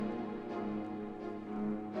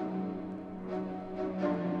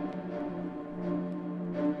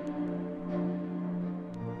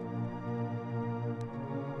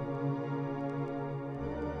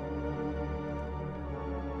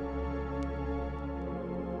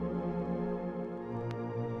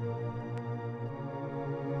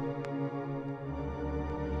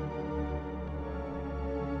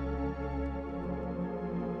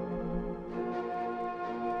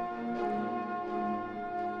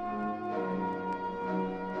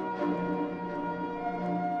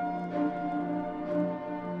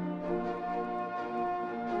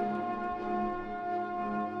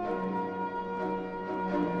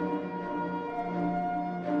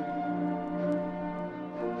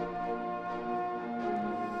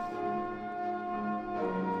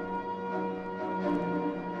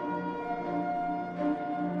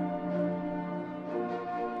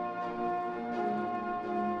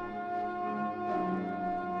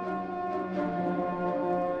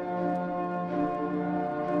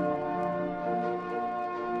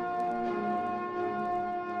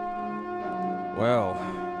Well,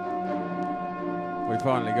 we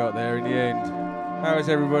finally got there in the end. How is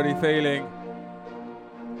everybody feeling?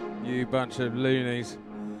 You bunch of loonies.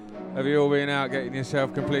 Have you all been out getting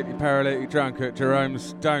yourself completely paralytic drunk at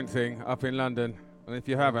Jerome's Don't thing up in London? And if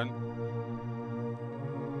you haven't,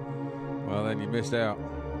 well then you missed out.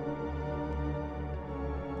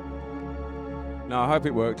 No, I hope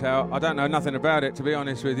it worked out. I don't know nothing about it, to be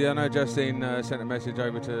honest with you. I know Justine sent a message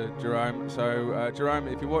over to Jerome. So, Jerome,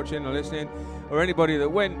 if you're watching or listening, or anybody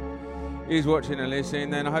that went is watching and listening,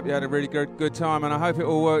 then I hope you had a really good time, and I hope it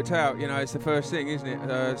all worked out. You know, it's the first thing, isn't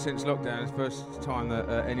it, since lockdown. It's the first time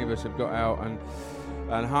that any of us have got out and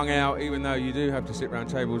hung out, even though you do have to sit around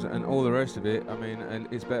tables and all the rest of it. I mean, and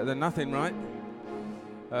it's better than nothing, right?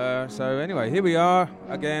 So, anyway, here we are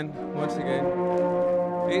again, once again.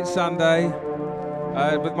 It's Sunday.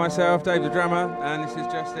 With myself, Dave the drummer, and this is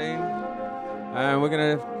Justine, and we're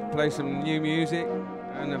going to play some new music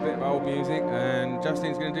and a bit of old music, and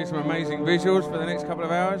Justine's going to do some amazing visuals for the next couple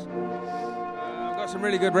of hours. I've got some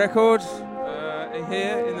really good records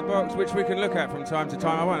here in the box which we can look at from time to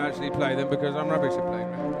time. I won't actually play them because I'm rubbish at playing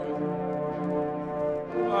records.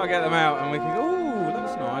 I'll get them out and we can go, ooh,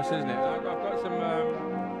 that's nice, isn't it? I've got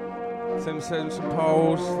some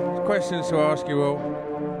polls, questions to ask you all.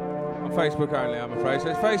 Facebook only, I'm afraid. So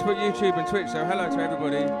it's Facebook, YouTube and Twitch, so hello to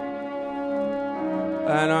everybody.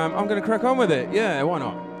 And I'm going to crack on with it. Yeah, why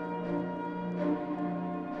not?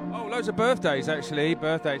 Oh, loads of birthdays, actually.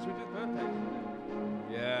 Birthdays. We did birthdays.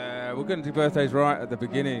 Yeah, we're going to do birthdays right at the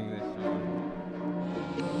beginning this time.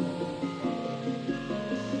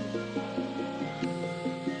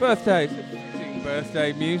 Birthdays.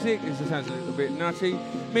 Birthday music. This sounds a little bit nutty.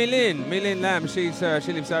 Milin Lamb, she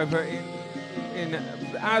lives over in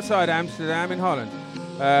outside Amsterdam in Holland.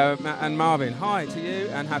 And Marvin, hi to you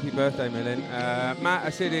and happy birthday, Millen. Matt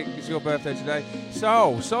Acidic, it's your birthday today.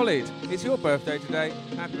 Solid, it's your birthday today.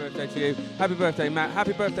 Happy birthday to you. Happy birthday, Matt.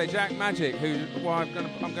 Happy birthday, Jack Magic,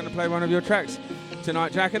 I'm going to play one of your tracks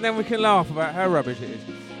tonight, Jack, and then we can laugh about how rubbish it is.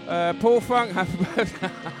 Paul Funk, happy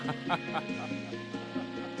birthday.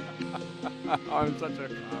 I'm such a...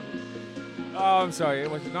 Oh, I'm sorry,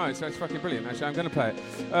 it was nice. It's fucking brilliant, actually. I'm going to play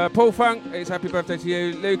it. Paul Funk, it's happy birthday to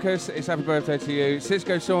you. Lucas, it's happy birthday to you.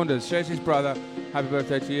 Cisco Saunders, shares his brother. Happy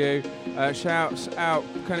birthday to you. Shouts out.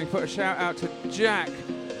 Can you put a shout out to Jack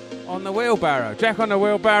on the wheelbarrow? Jack on the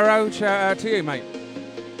wheelbarrow, shout out to you, mate.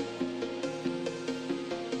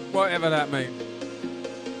 Whatever that means.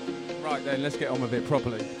 Right then, let's get on with it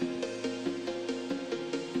properly.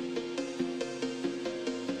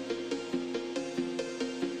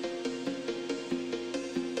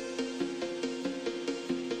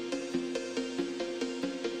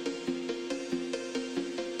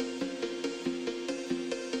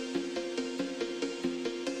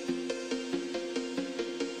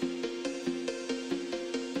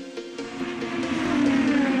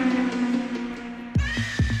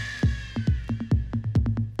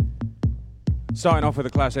 Starting off with a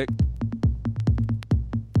classic.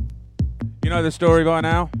 You know the story by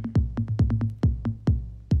now?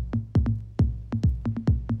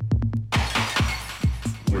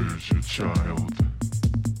 Where's your child?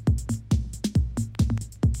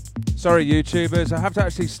 Sorry, YouTubers, I have to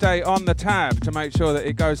actually stay on the tab to make sure that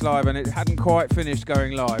it goes live, and it hadn't quite finished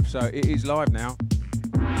going live, so it is live now.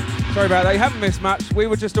 Sorry about that, you haven't missed much. We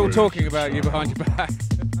were just all talking about you behind your back.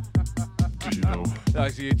 Do you know?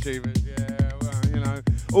 Those YouTubers, yeah. You know,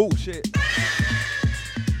 oh shit.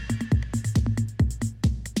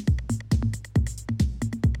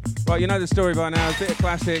 Right, you know the story by now. It's a bit of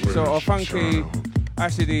classic, sort of funky,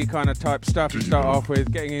 acidy kind of type stuff to start off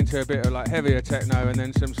with, getting into a bit of like heavier techno, and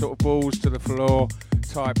then some sort of balls to the floor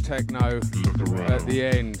type techno at the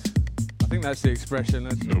end. I think that's the expression.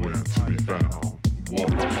 That's nowhere to be found.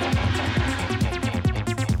 Walk.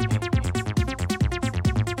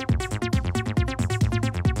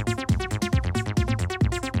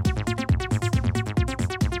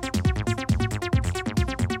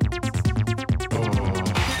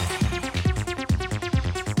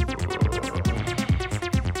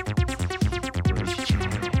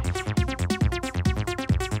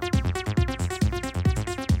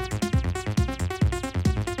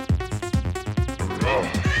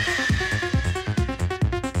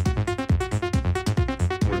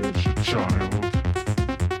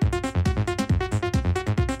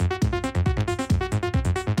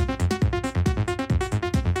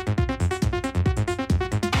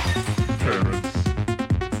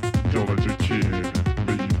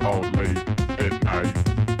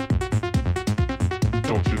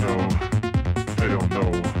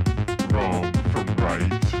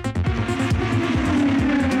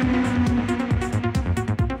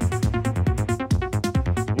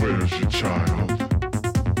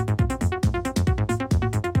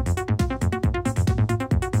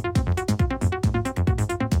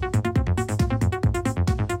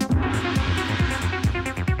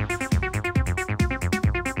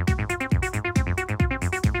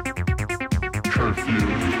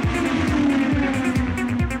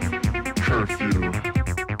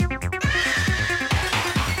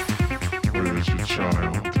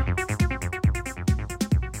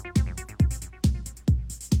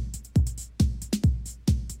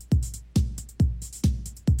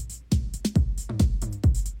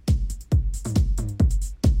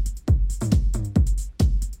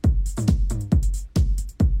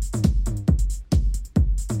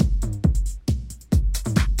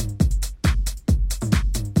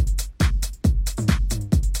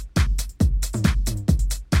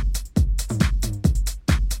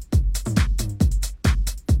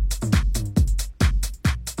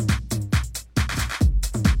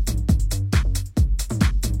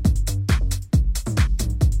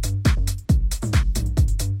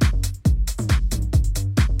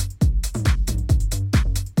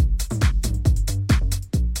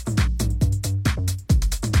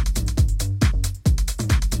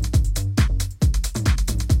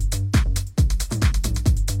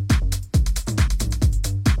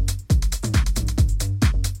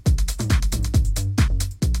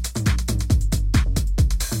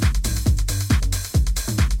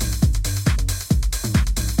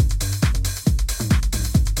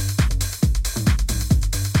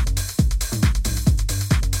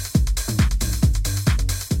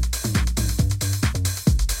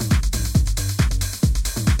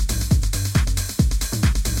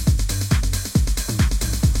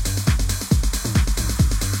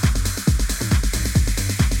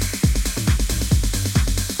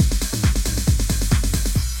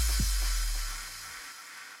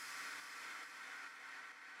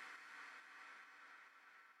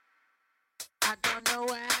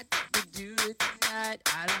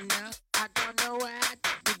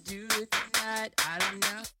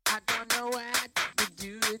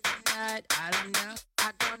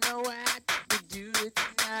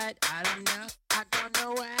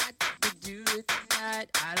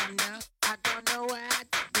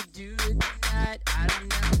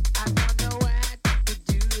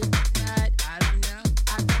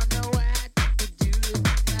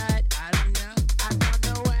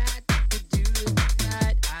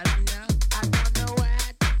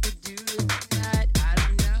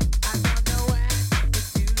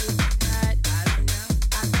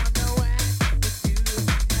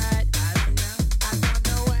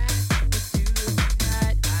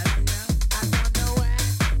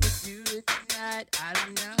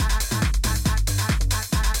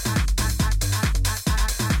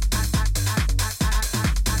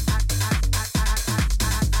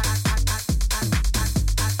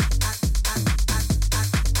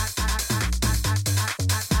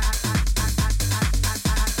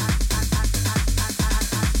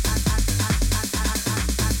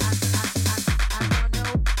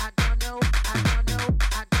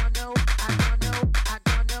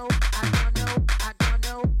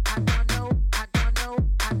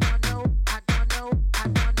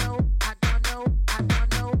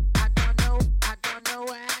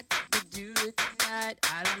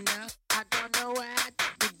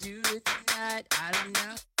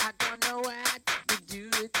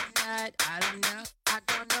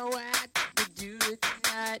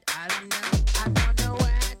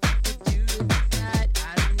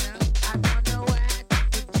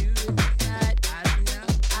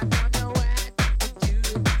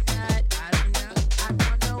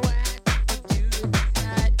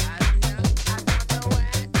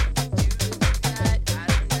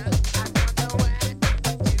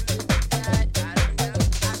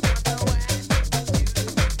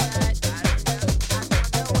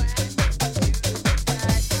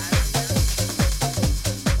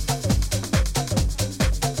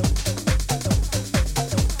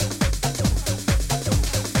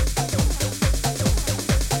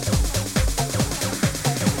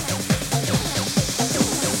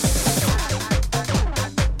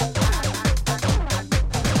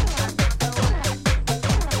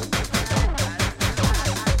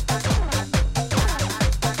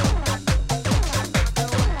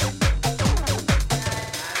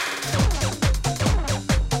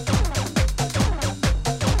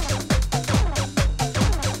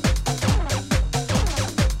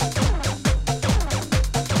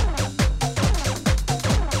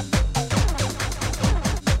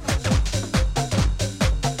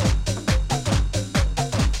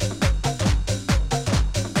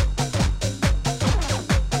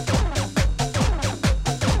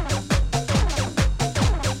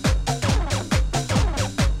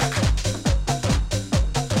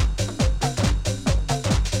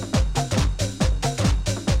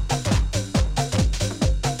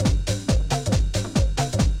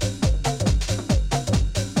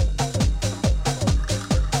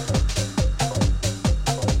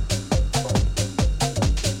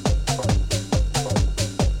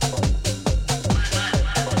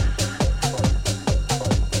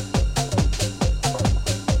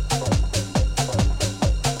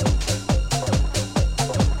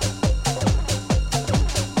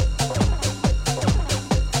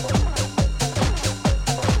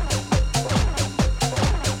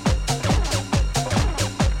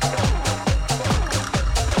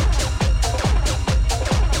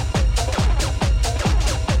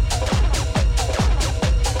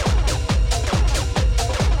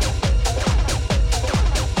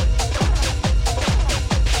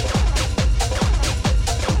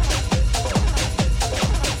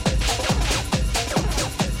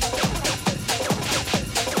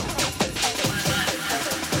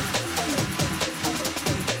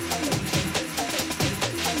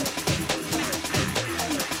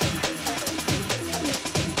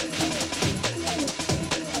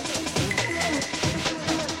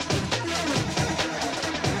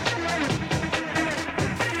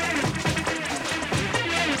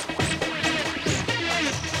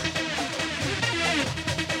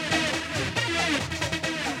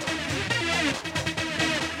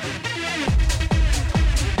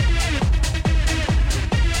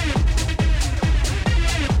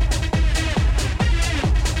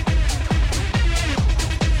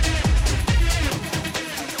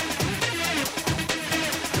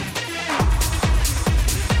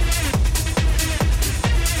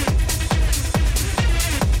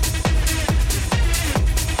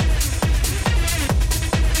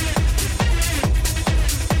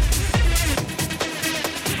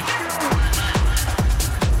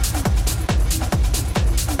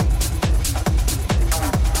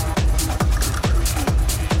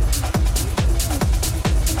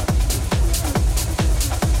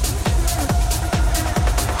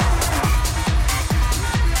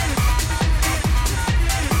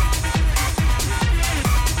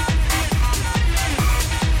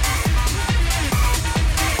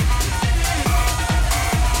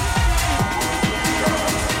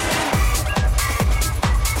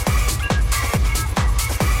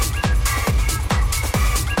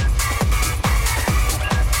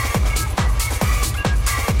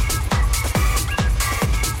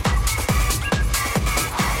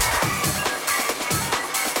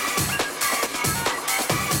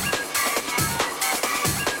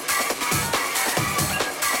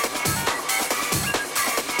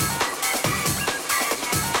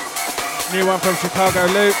 New one from Chicago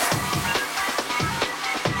Loop.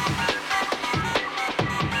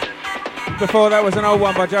 Before that was an old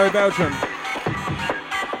one by Joey Beltram.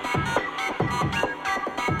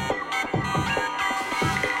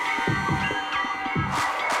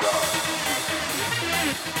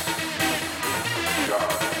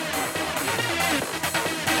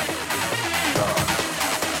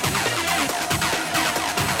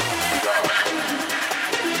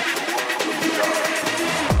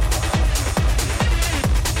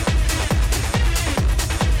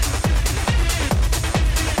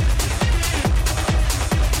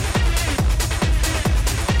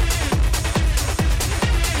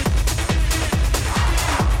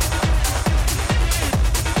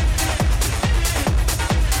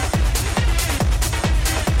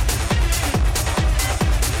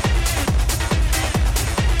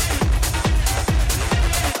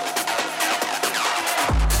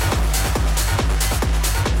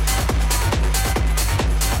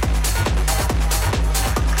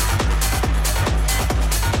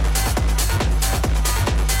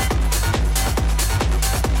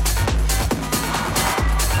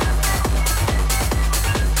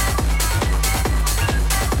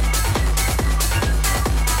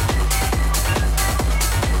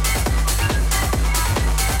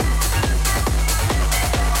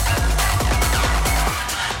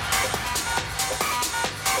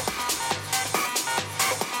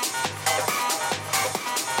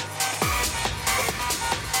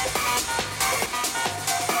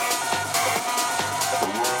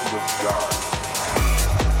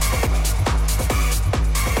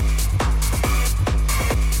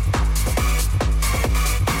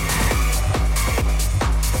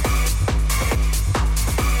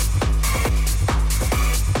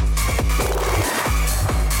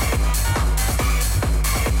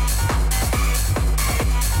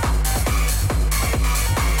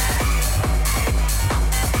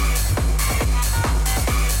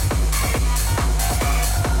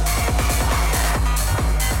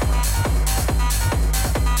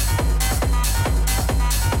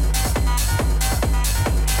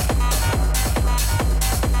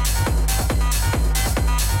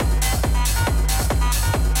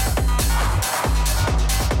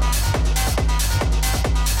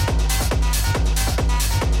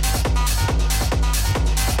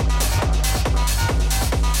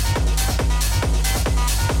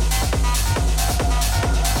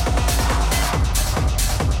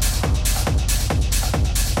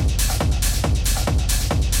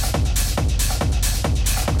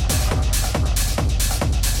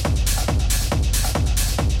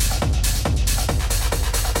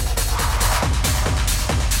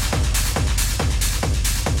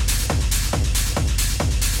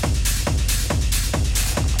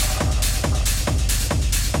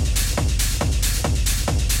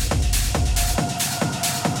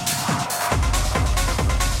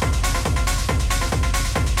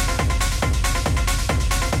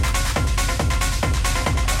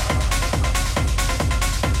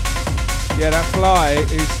 Yeah, that fly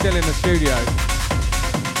is still in the studio.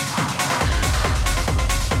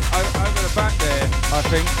 Over the back there, I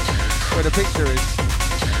think, where the picture is.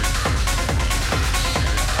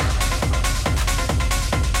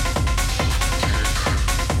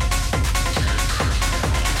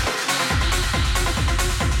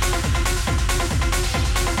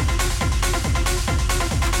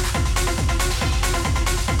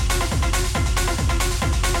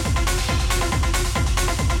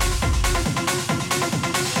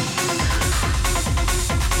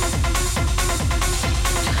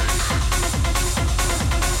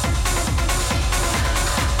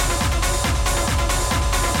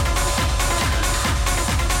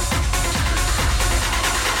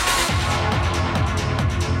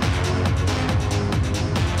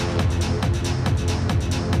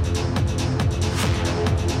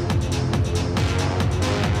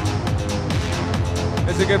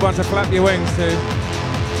 A good one to flap your wings to.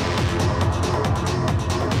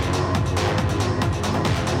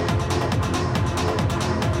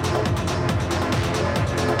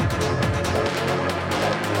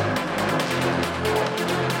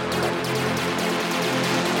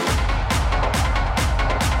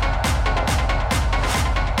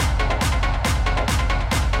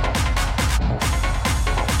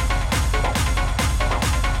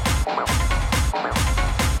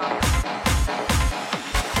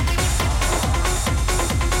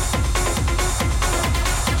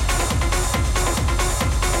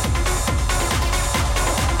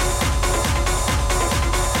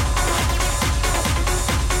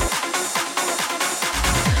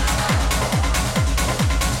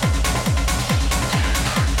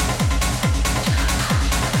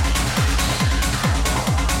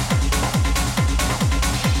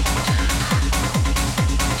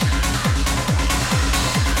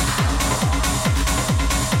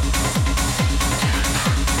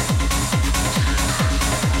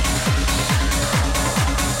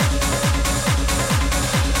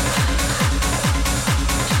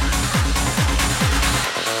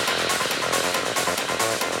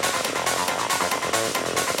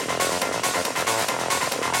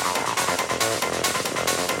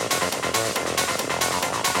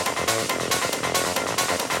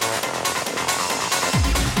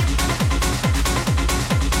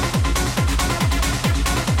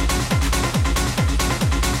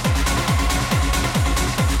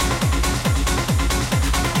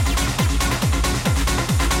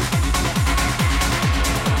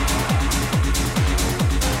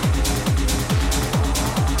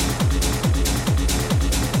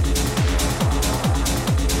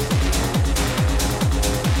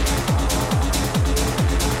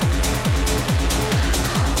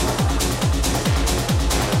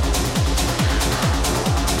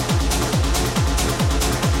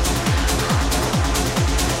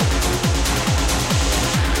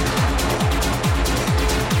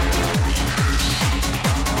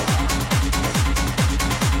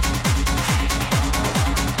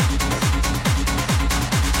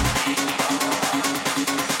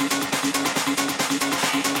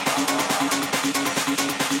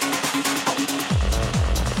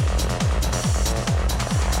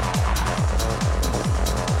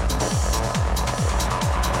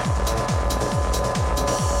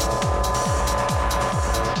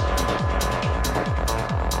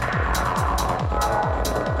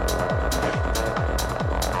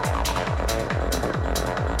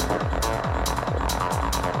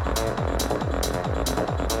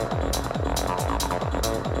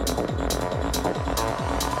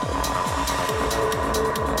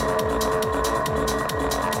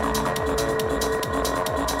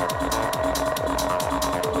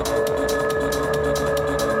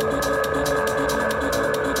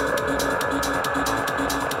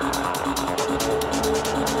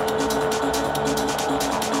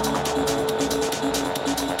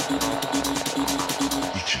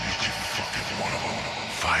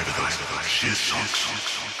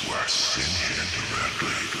 We're singing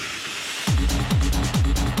directly.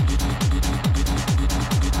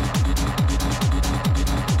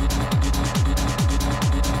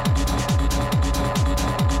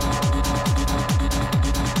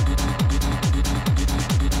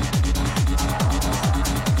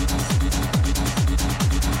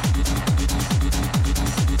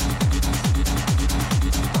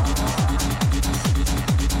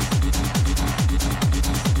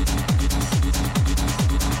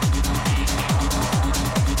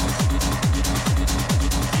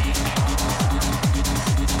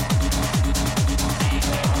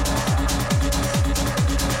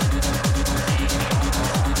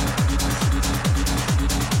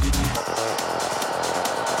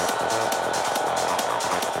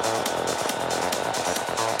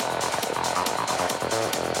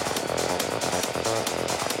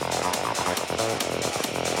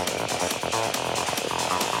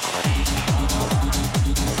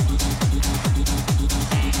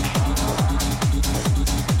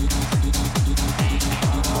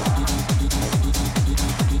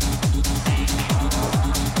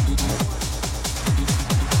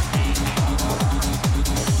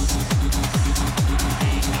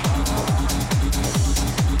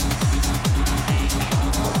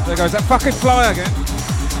 There goes that fucking fly again.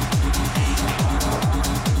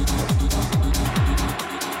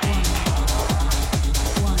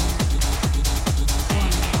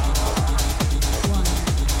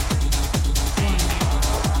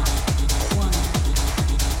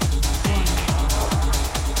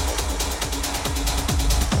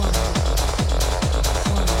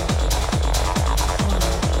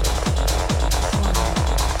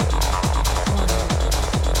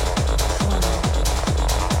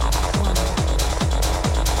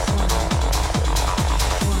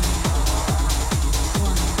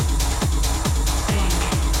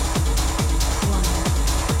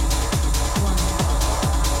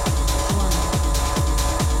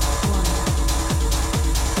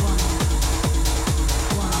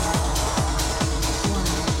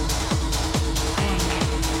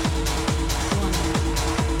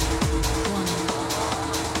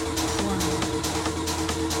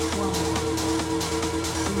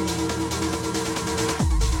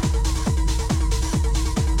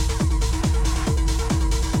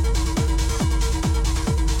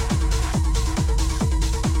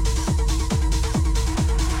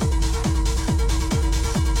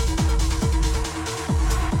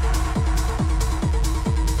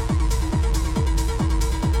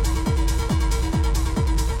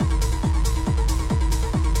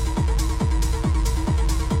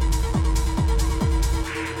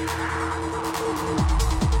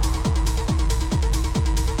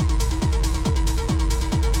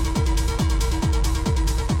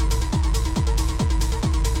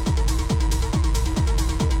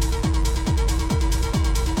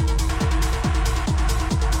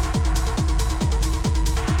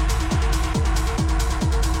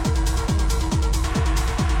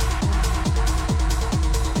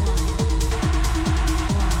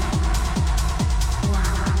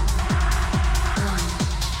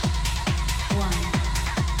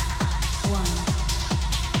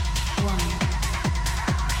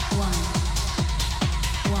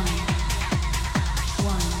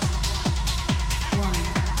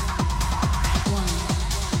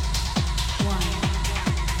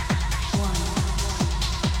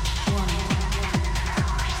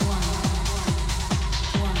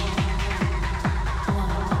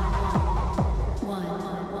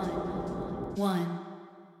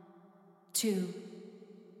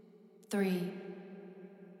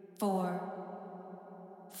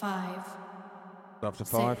 After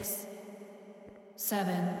 5. 6,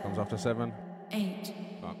 7. Comes after 7. 8.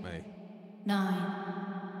 Fuck me. 9.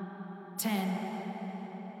 10.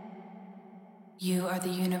 You are the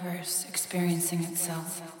universe experiencing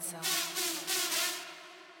itself.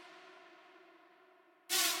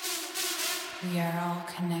 We are all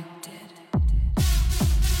connected.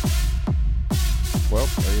 Well,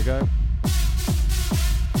 there you go.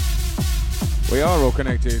 We are all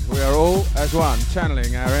connected. We are all as one,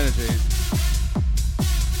 channeling our energies.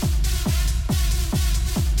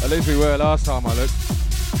 At least we were last time I looked.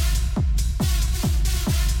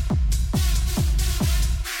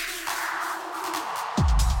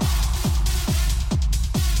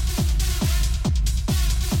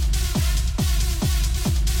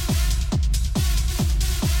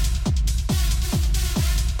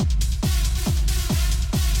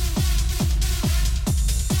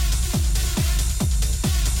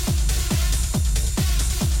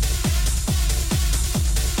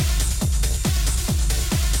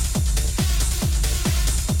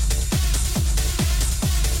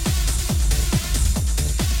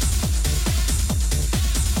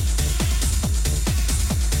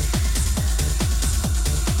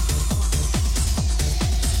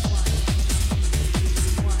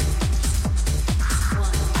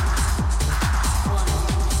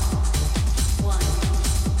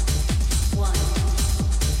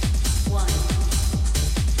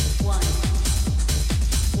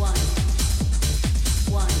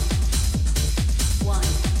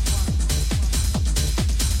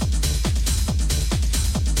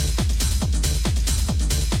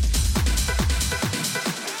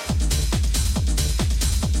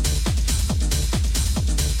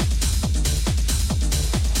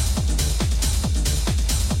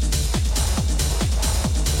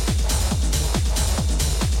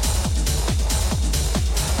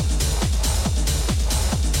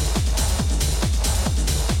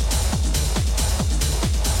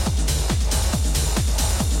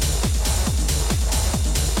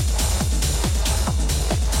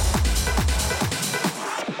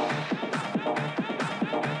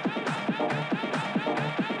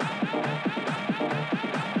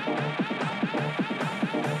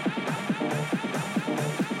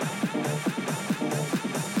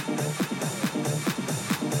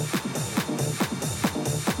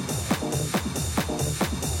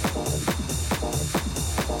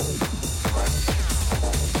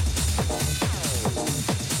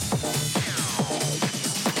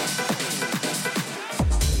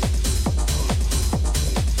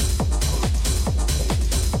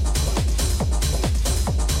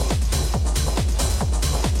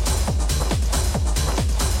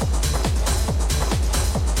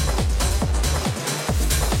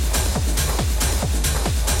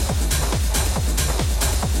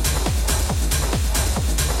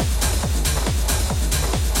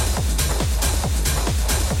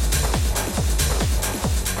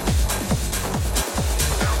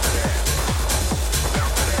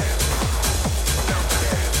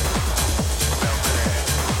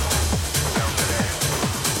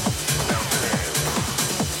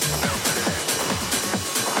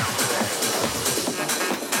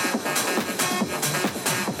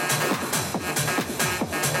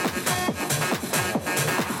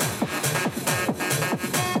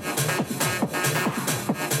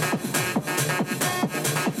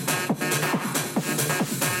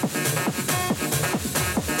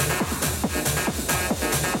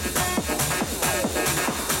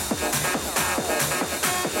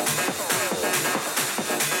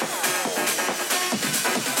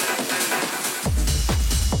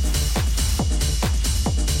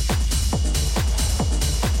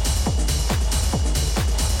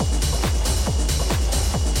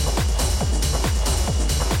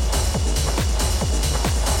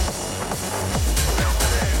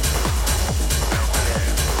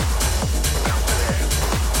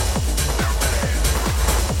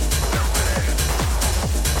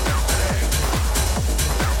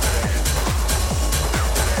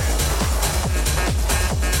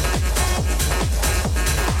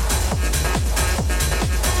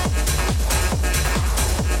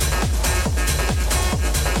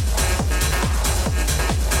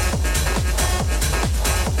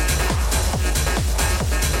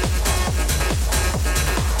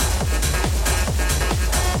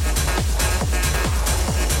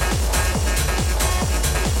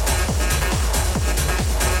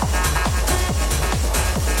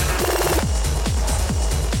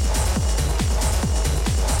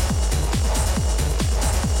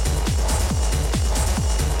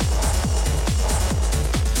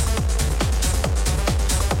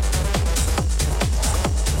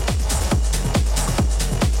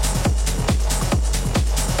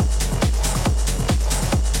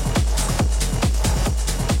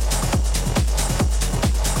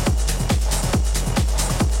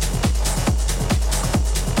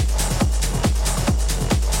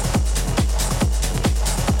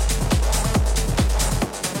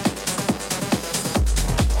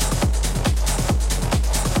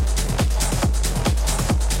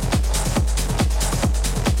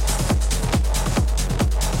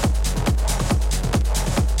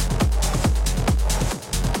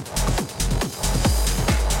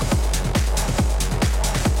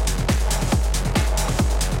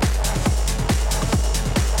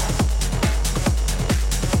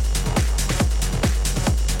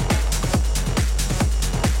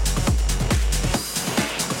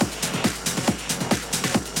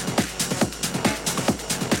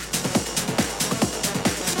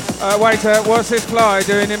 Waiter, what's this fly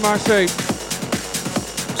doing in my soup?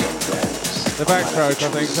 The backstroke, I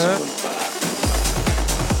think, sir.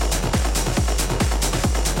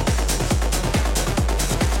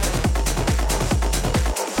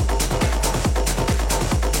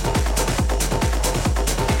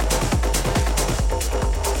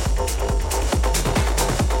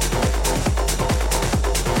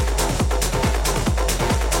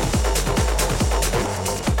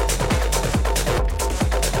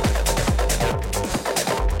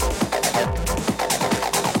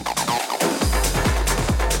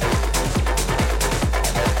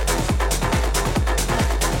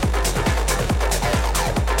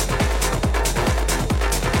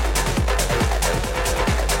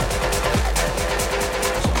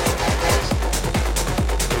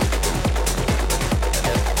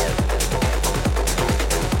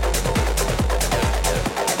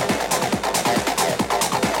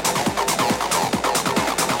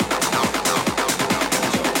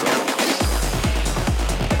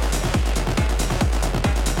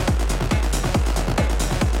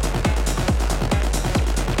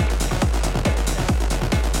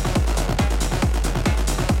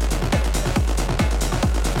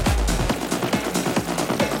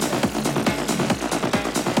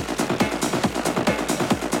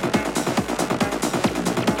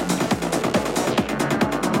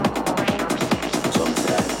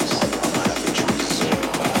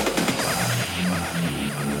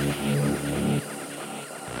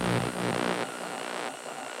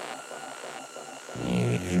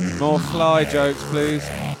 More fly jokes, please.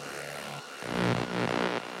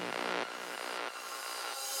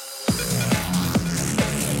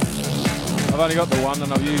 I've only got the one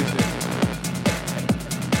and I've used it.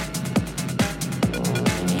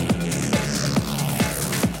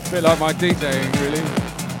 A bit like my DJing, really.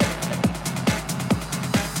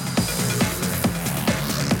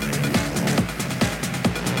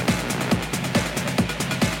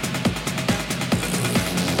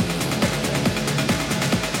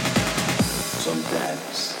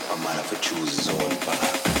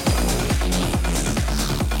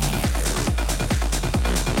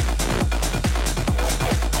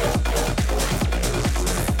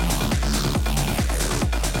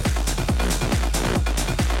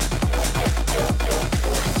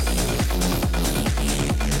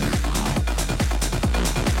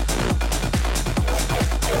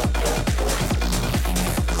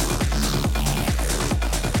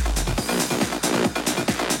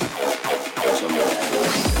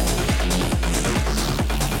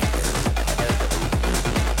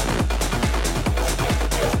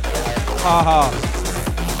 Haha.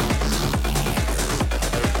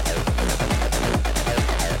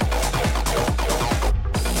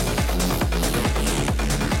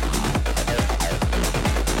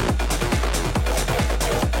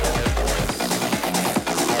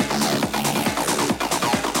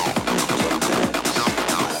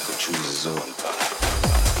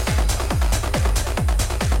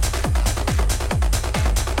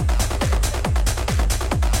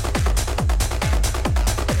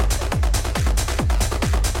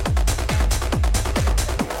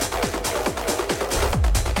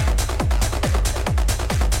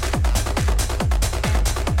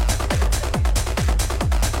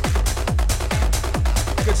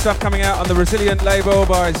 Stuff coming out on the Resilient label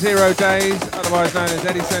by 0 Dayz, otherwise known as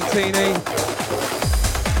Eddie Santini.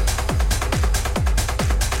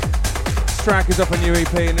 This track is up a new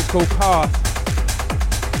EP and it's called Path.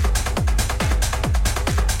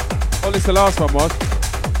 Or at least the last one was.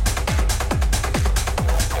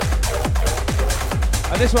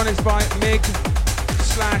 And this one is by Mig/L,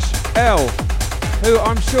 who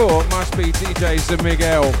I'm sure must be DJ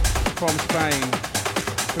Zamigel from Spain,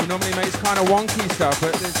 who normally makes kind of wonky stuff,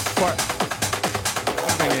 but it's quite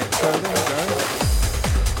having it. So there we go.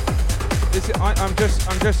 This is,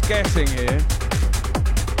 I'm just guessing here.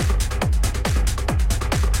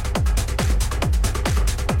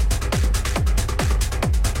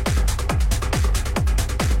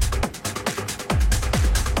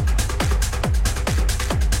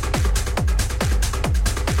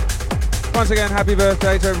 Once again, happy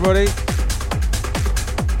birthday to everybody.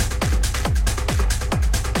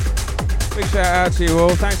 Big shout out to you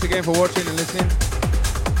all. Thanks again for watching and listening.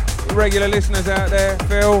 The regular listeners out there,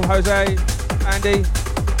 Phil, Jose, Andy,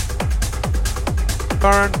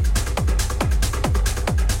 Lauren,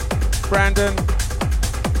 Brandon.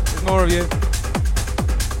 There's more of you.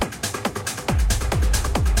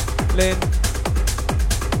 Lynn.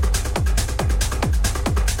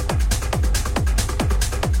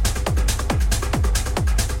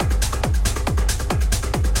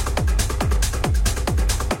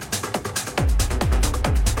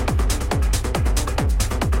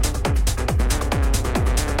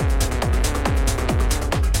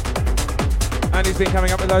 been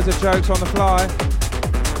coming up with loads of jokes on the fly.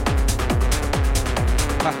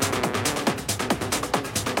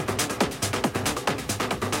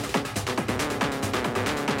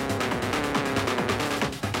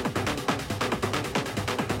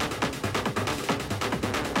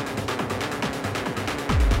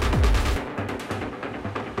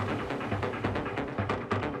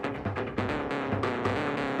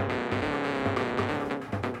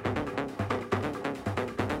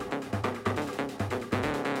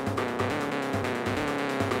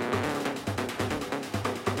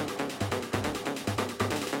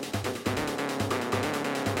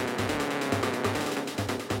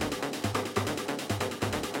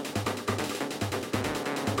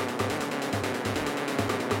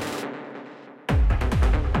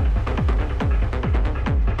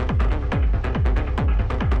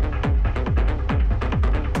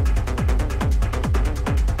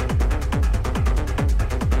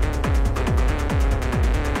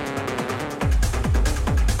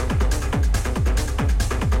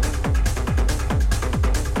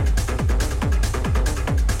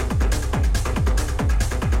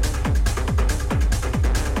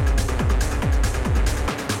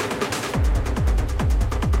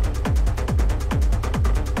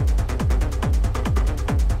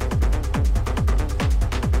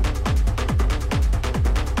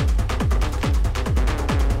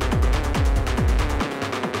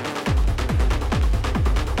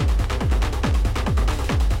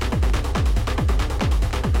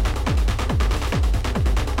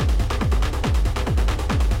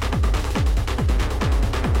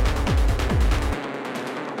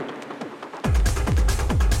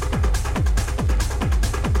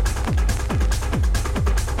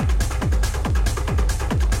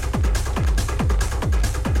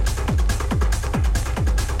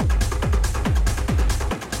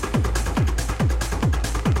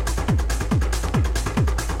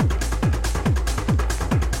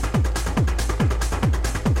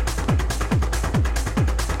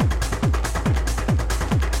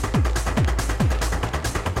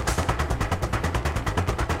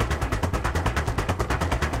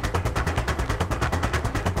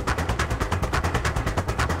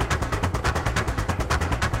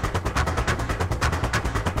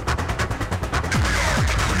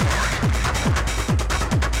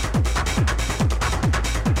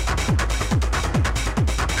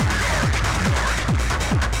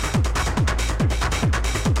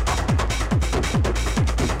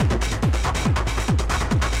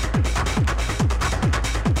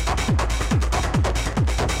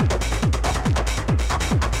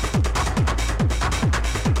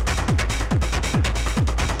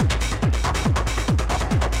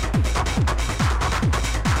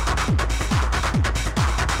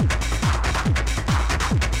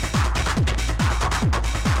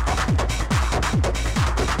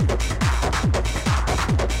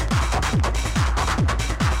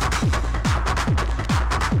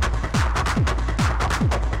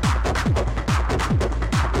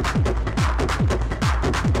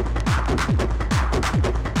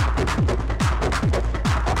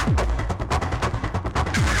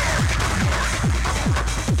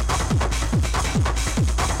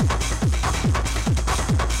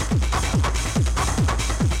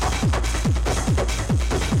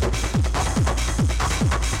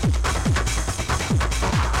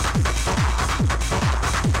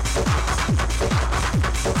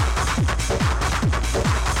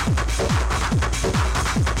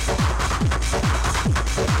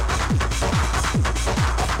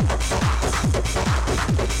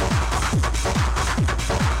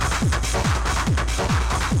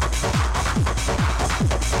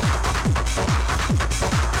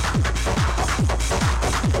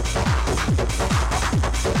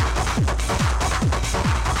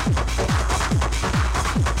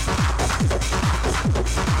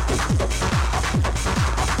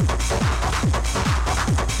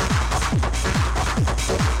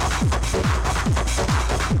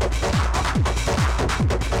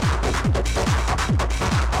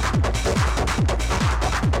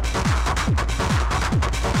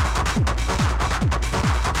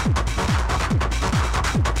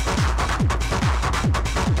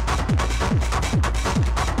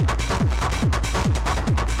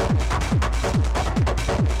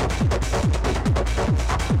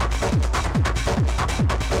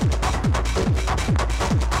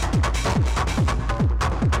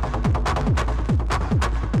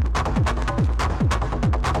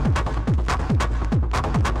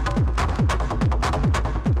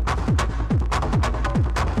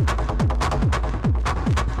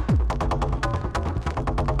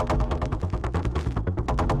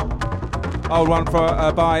 Old one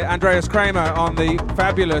by Andreas Kramer on the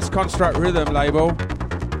fabulous Construct Rhythm label.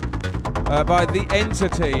 By The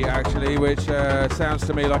Entity, actually, which sounds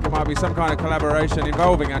to me like it might be some kind of collaboration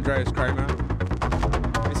involving Andreas Kramer.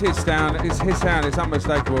 It's his sound, it's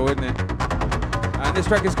unmistakable, isn't it? And this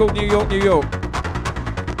track is called New York, New York.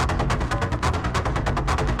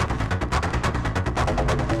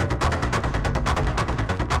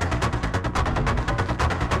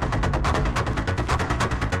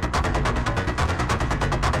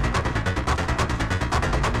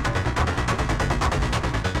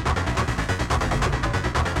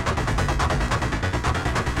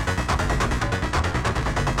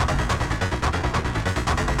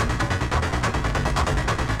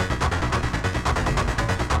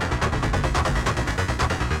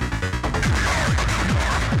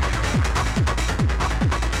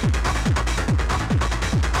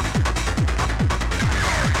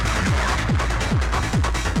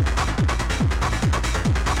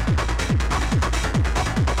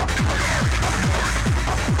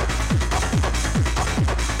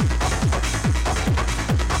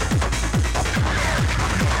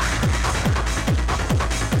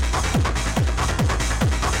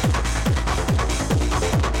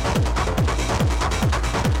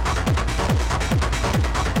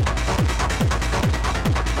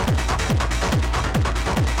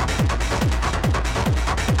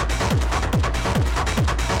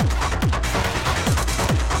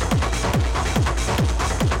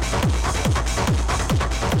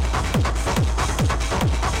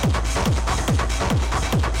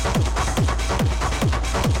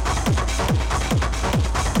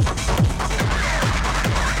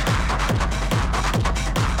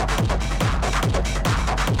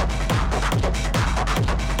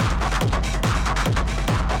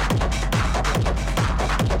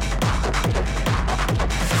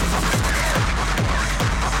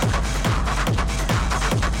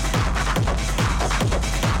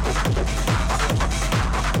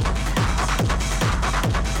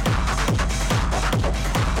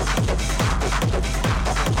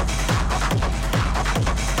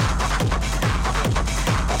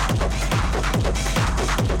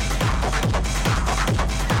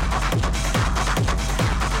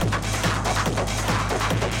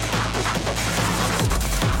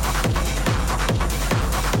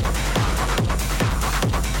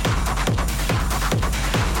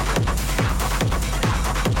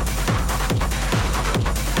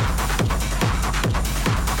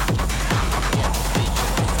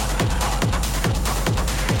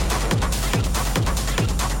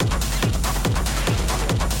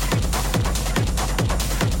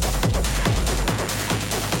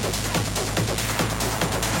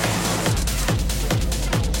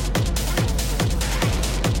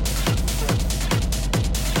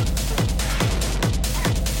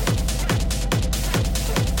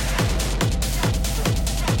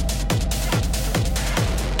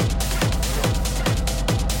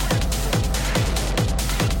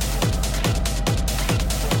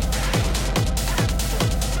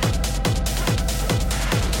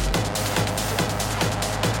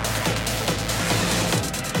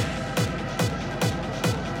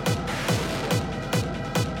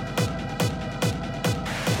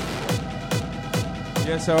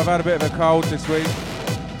 So I've had a bit of a cold this week.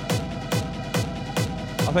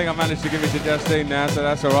 I think I managed to give it to Justine now, so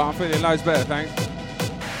that's alright. I'm feeling loads better, thanks.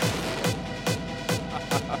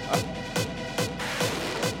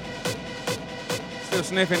 Still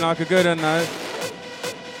sniffing like a good one though.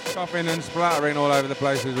 Coughing and spluttering all over the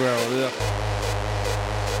place as well. Ugh.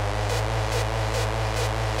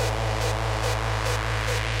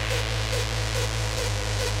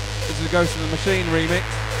 This is a Ghost of the Machine remix.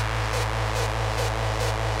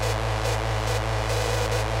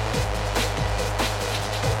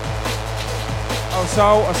 Oh,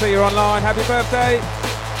 Soul, I see you're online. Happy birthday.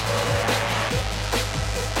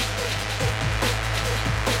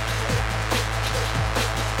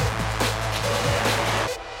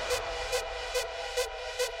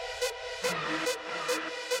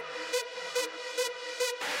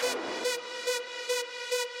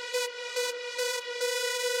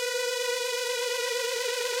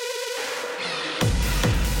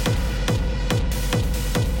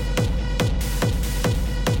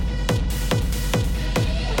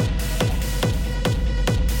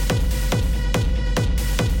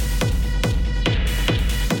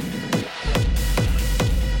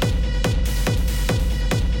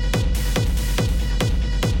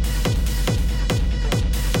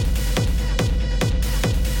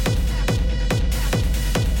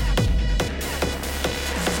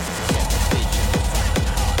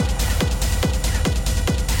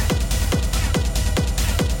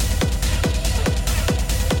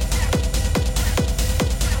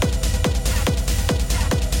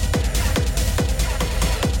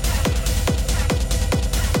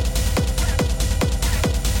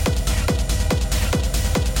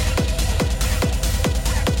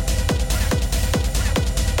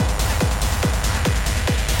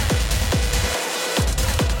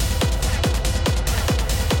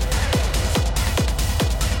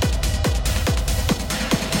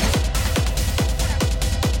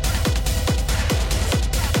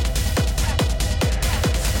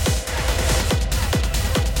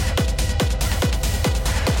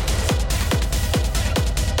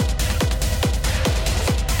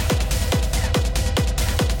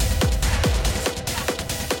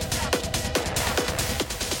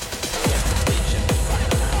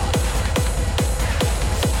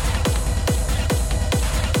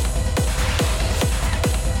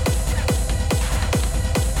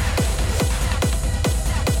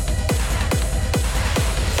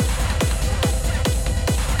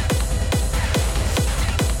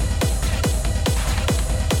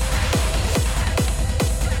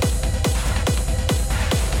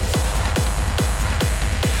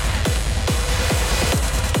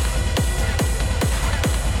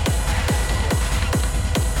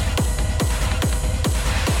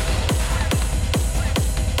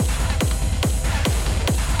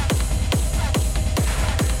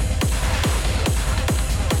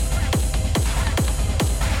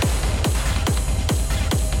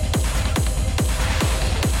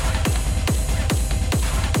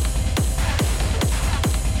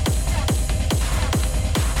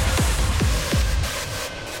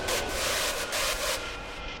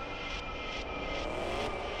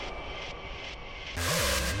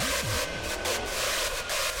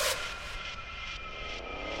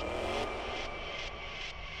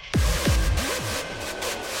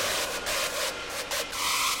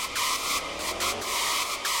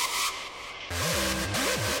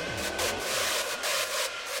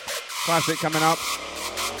 Classic coming up.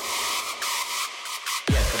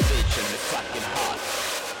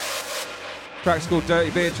 Track's called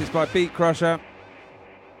Dirty Bitch. It's by Beat Crusher.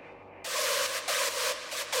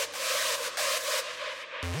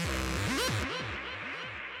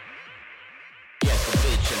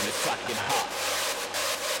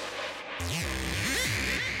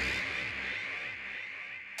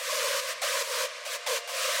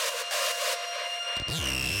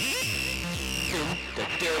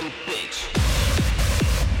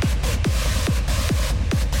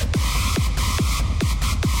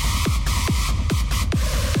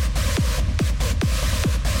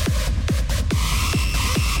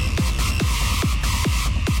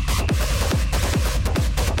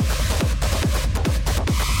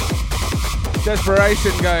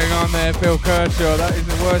 Desperation going on there, Phil Kershaw. That is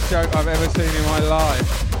the worst joke I've ever seen in my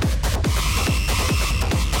life.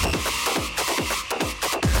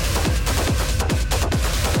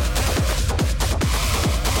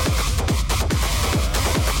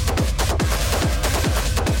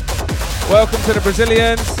 Welcome to the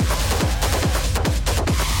Brazilians.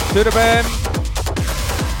 To the Ben.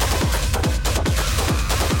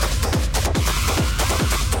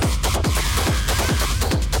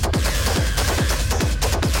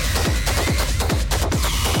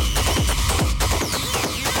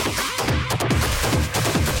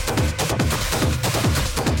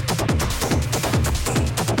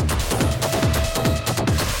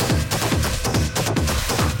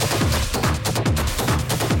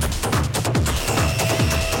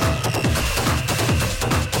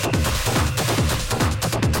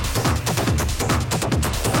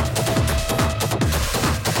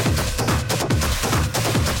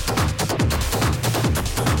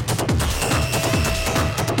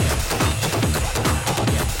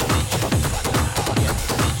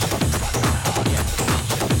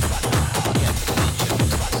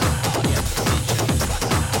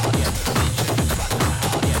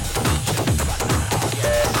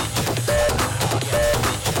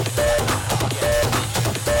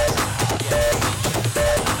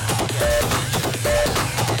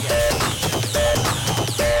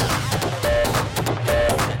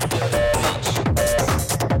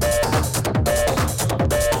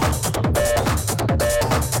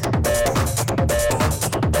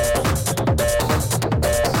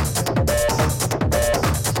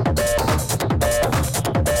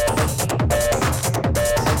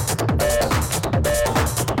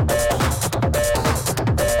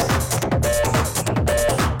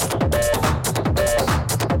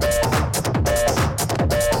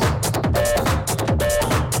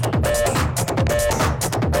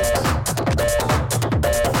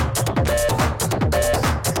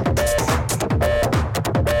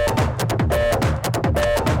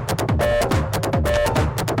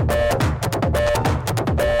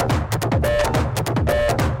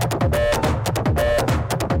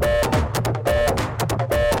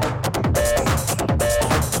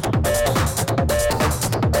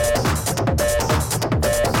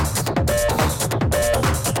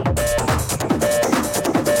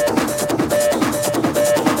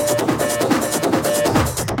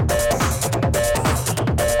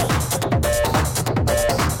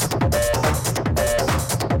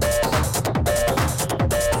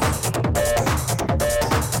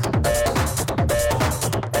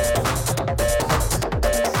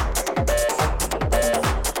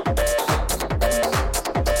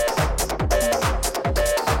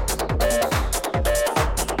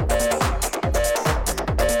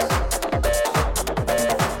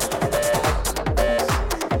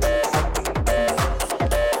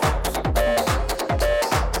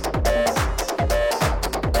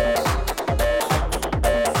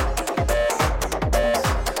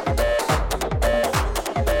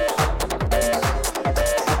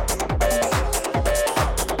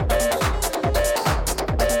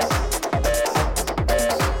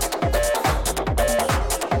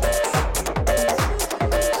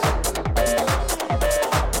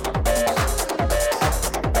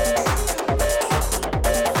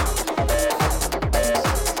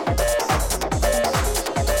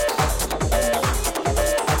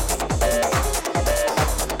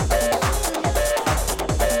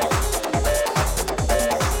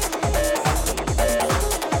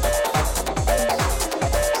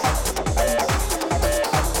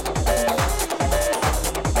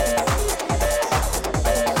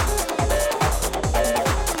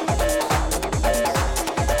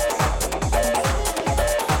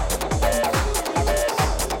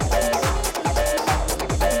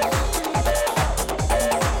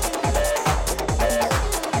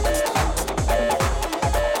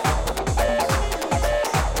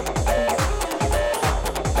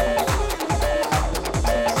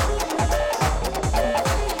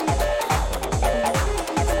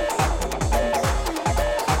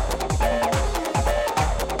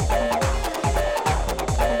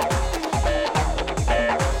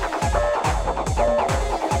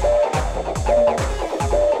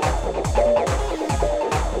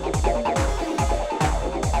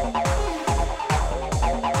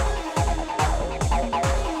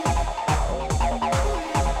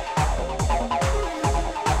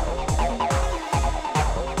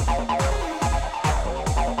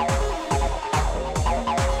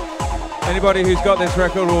 Anybody who's got this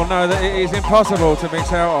record will know that it is impossible to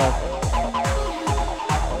mix out of.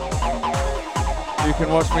 You can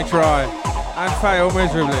watch me try and fail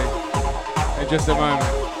miserably in just a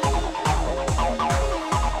moment.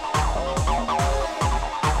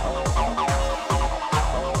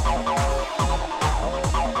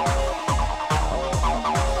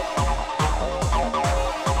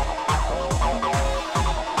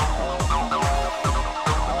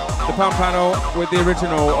 The pump panel with the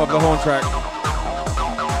original of the horn track.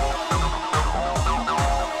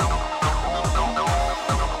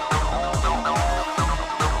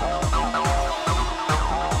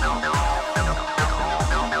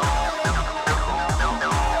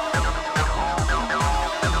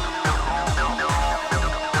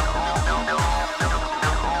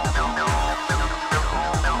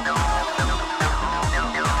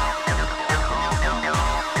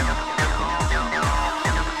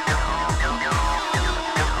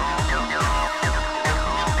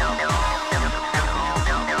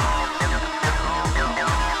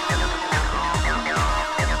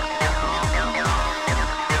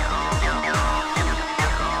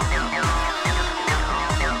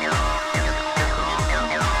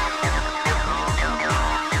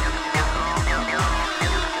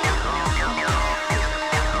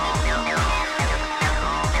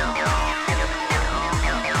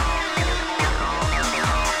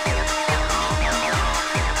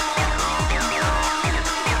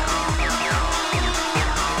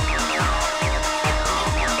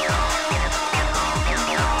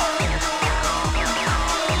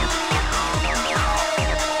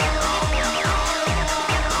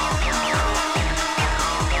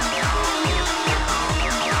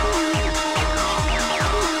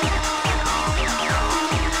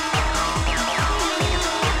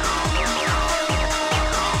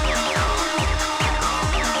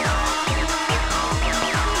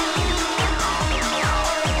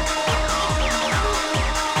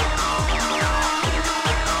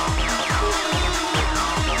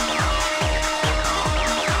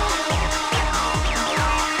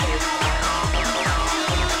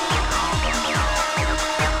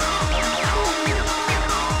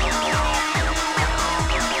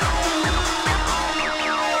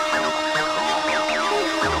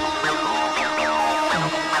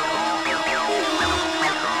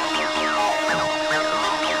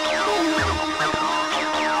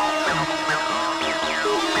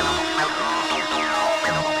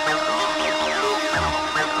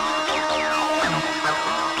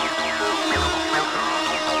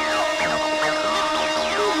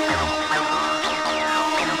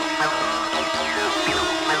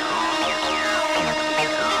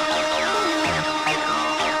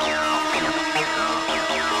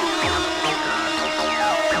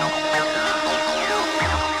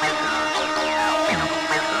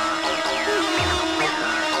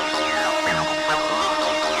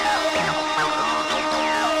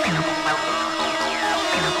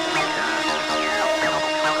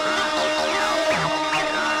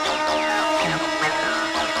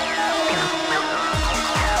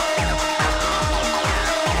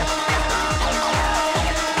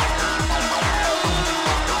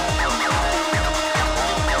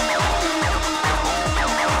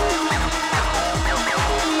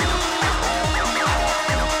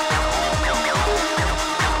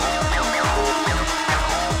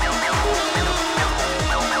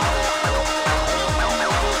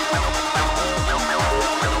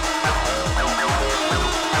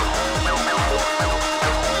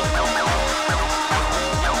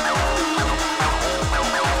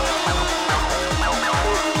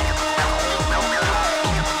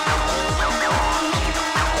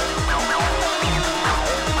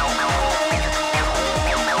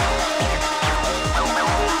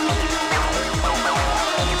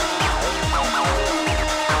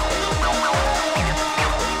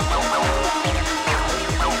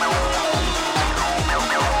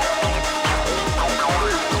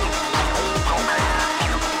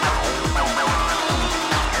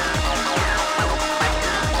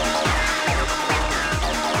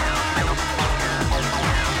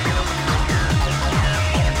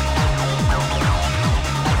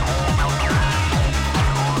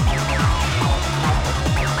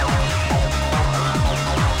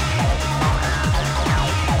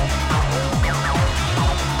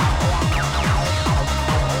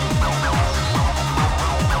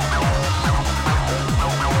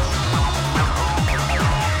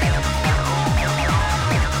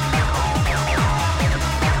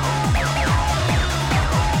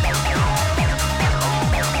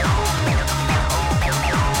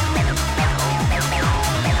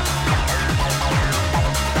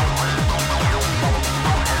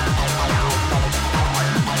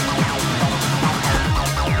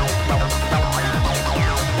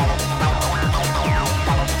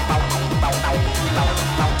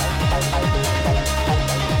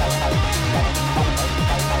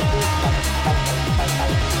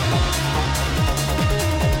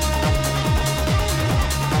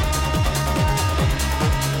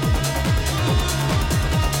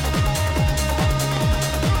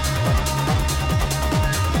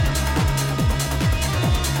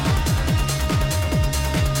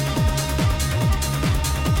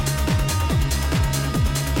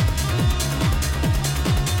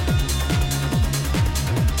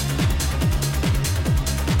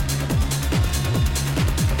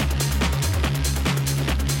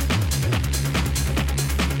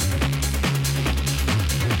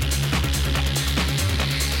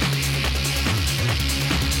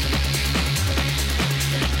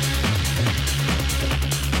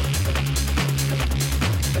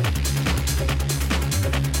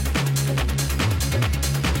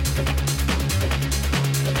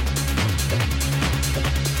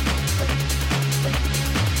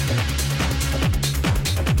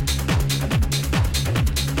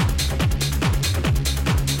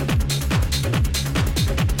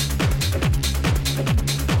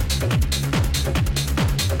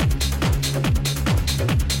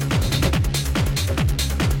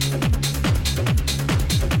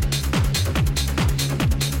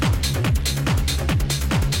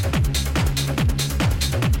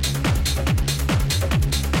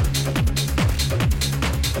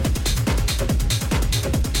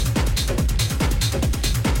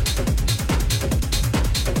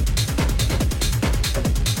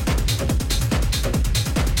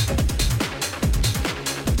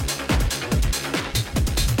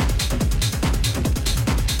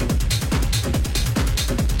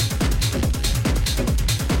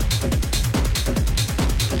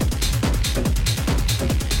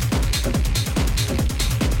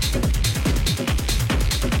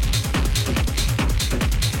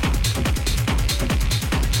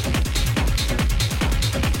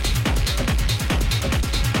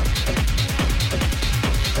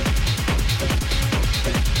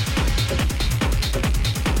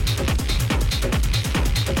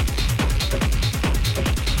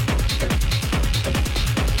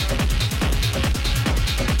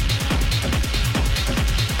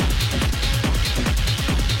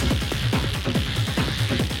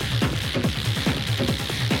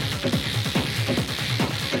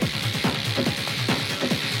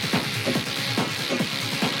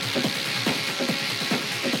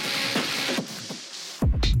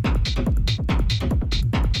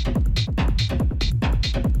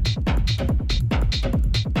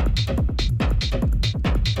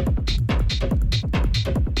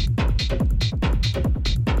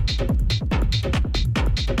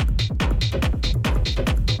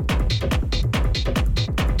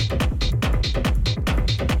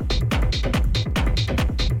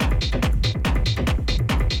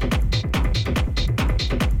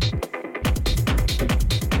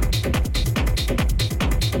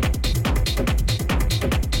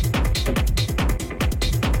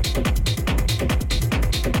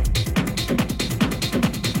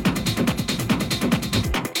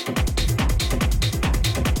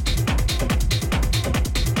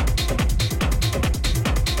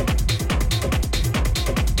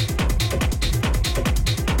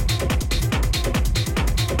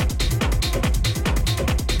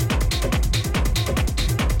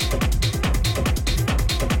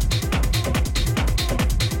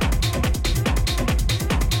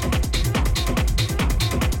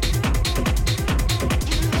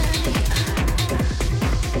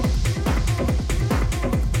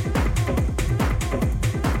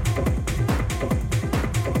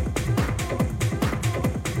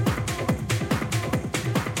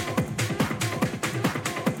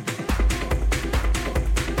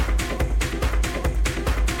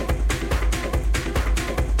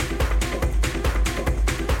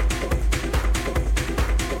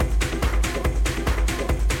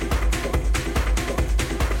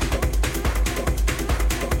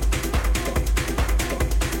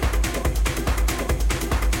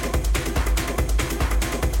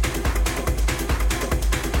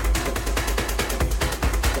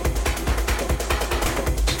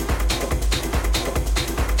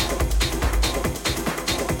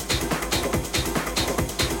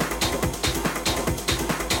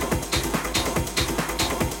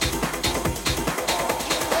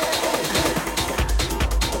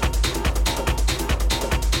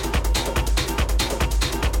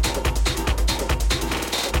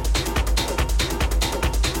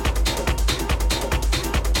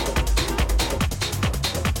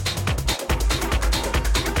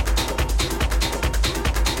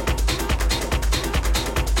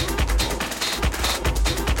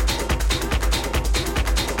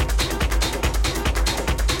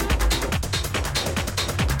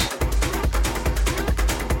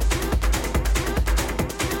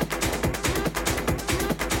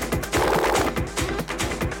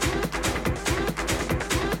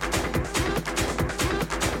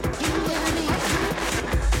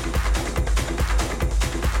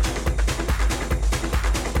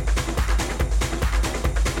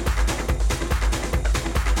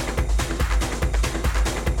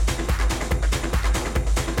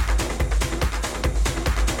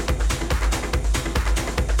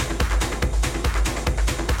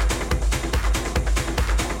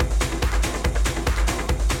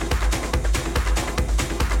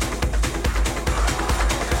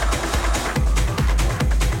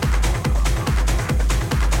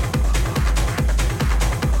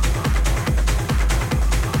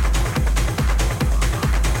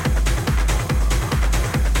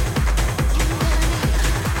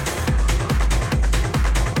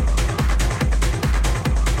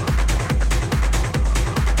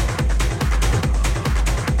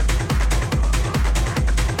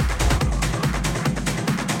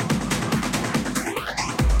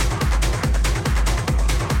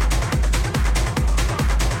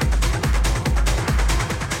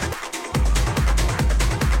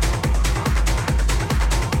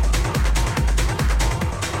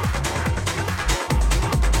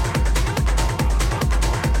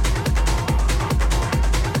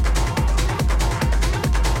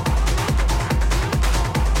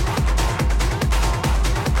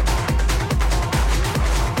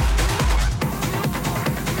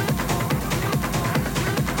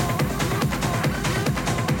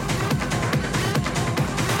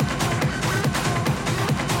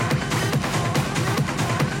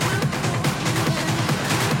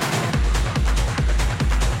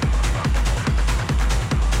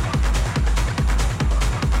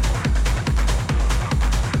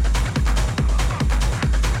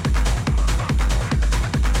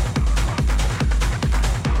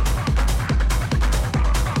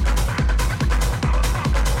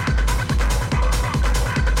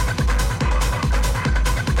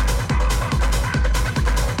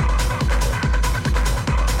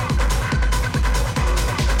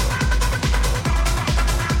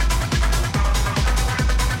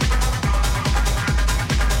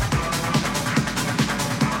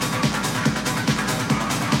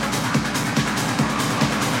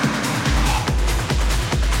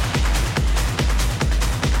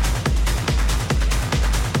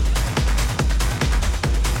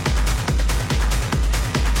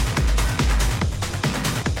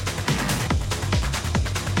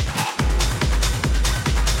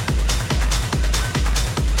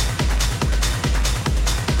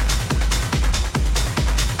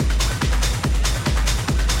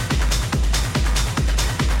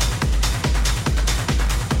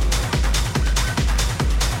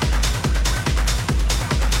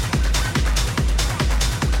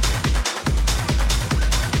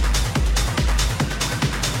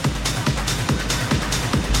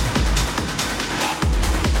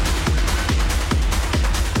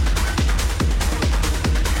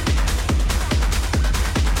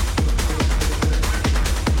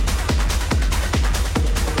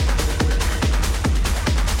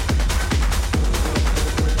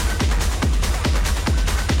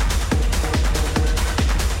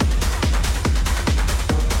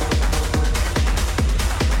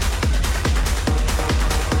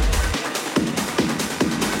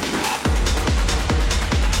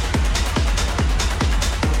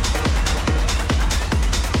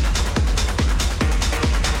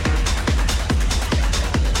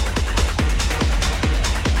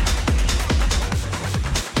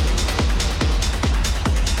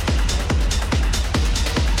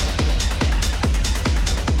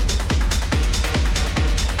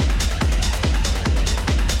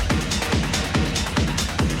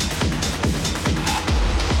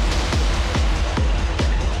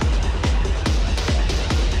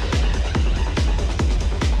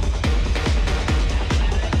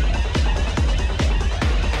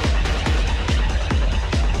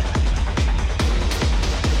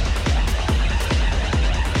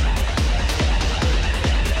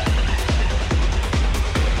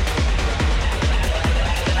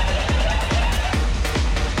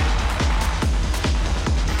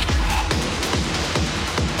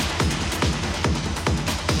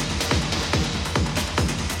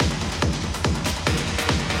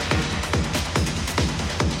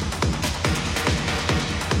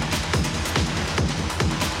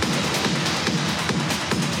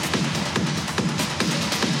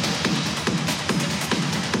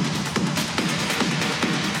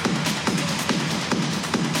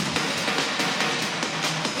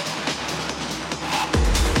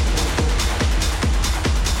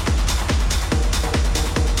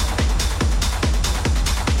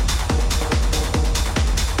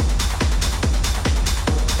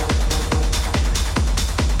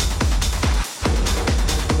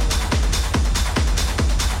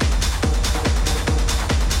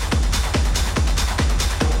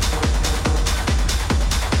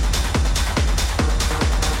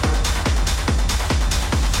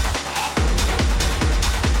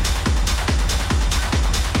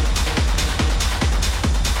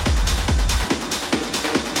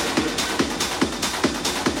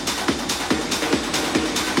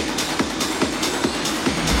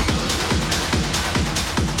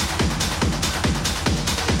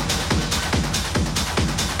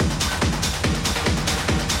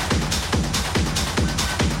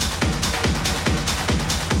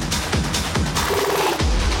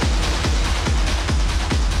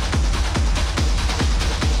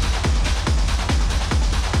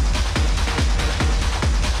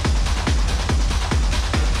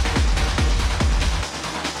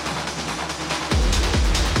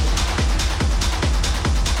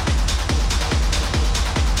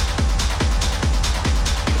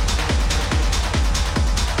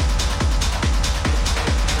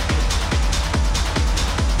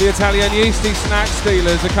 Italian yeasty snack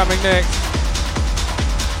stealers are coming next.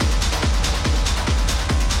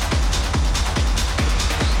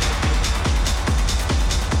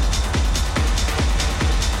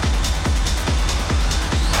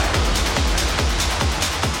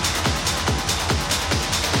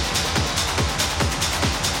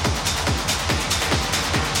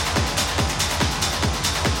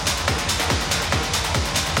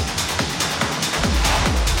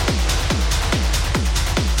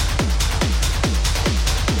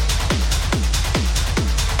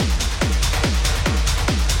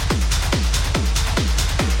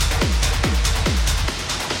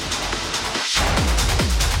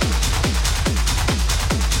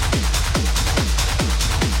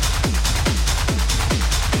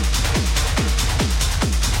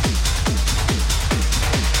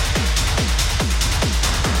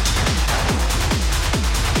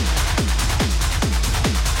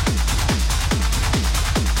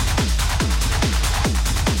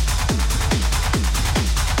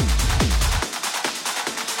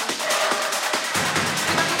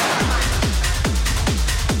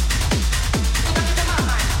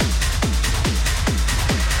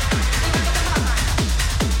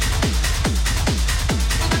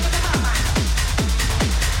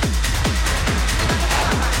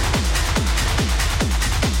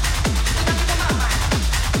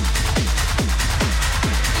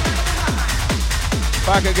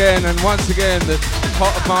 Back again, and once again the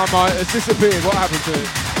pot of Marmite has disappeared. What happened to it?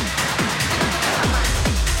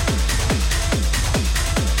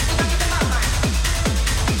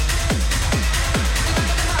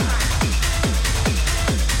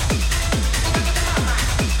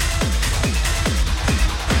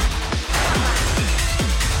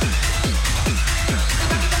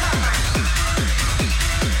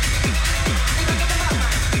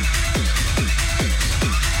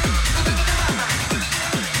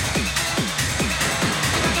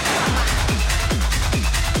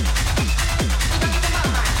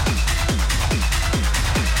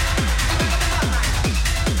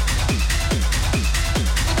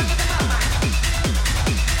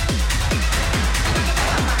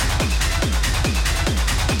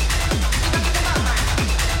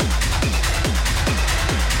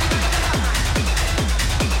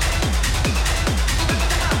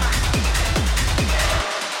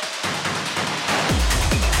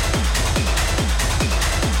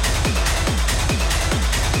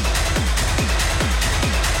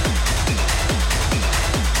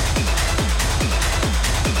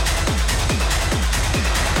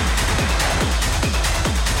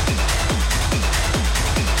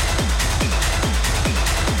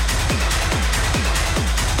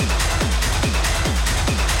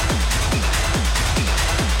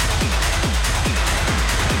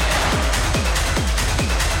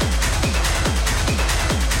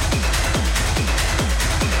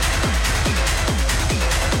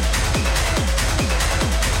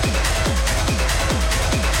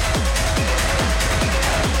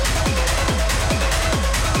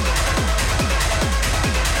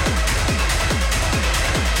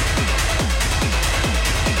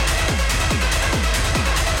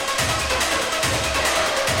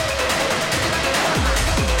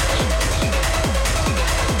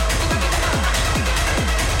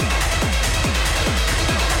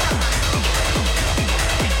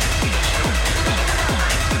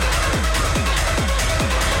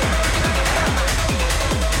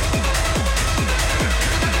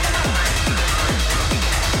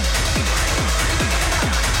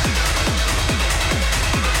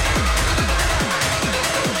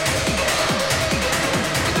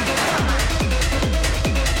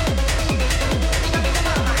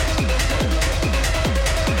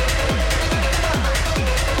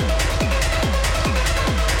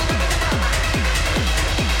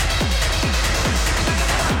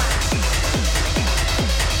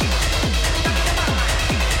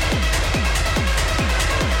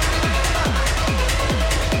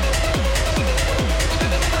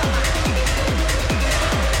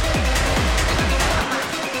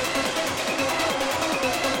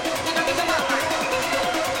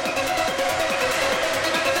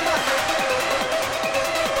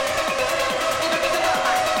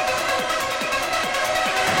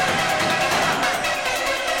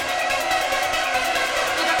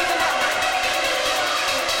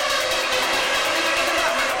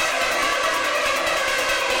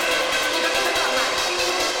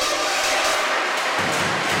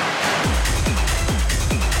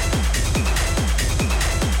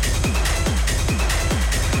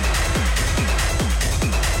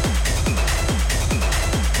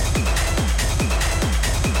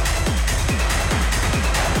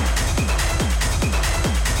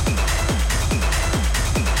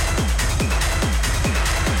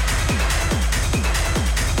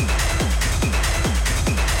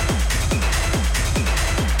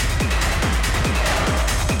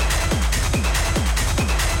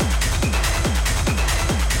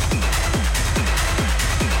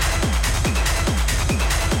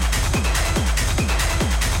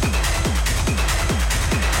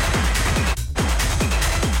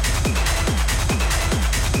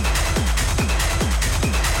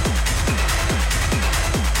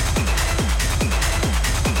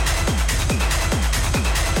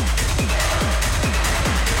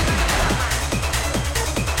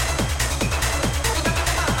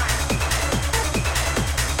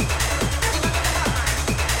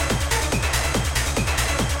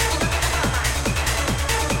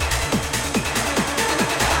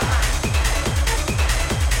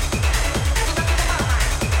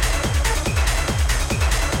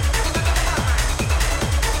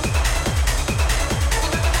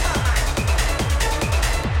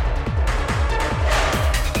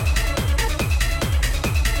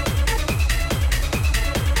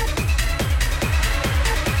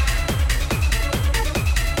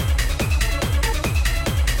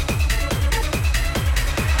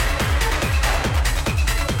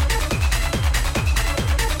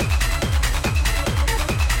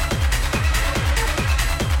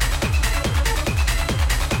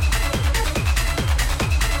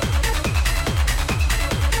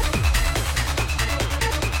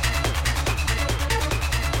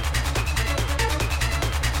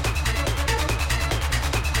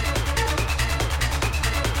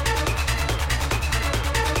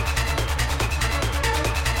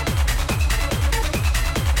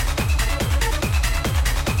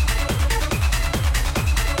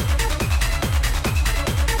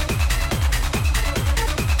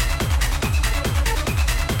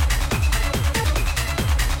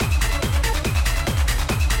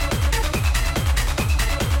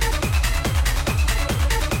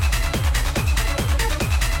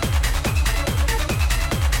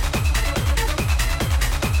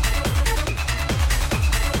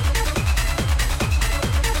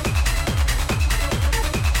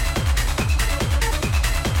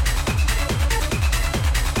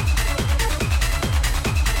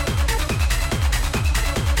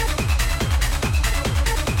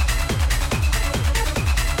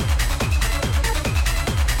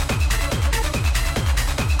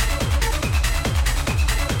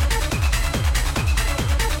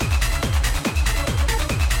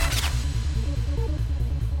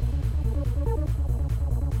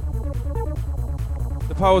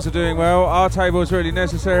 polls are doing well. Our table is really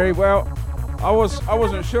necessary. Well, I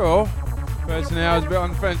wasn't sure. Personally, I was a bit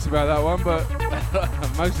on the fence about that one, but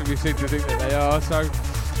most of you seem to think that they are. So,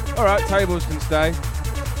 all right, tables can stay.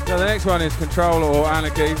 So the next one is Control or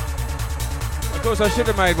Anarchy. Of course, I should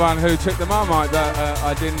have made one who took the Marmite, but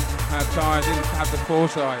I didn't have time, didn't have the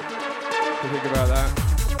foresight to think about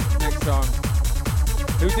that. Next time.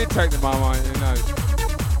 Who did take the Marmite? Who knows?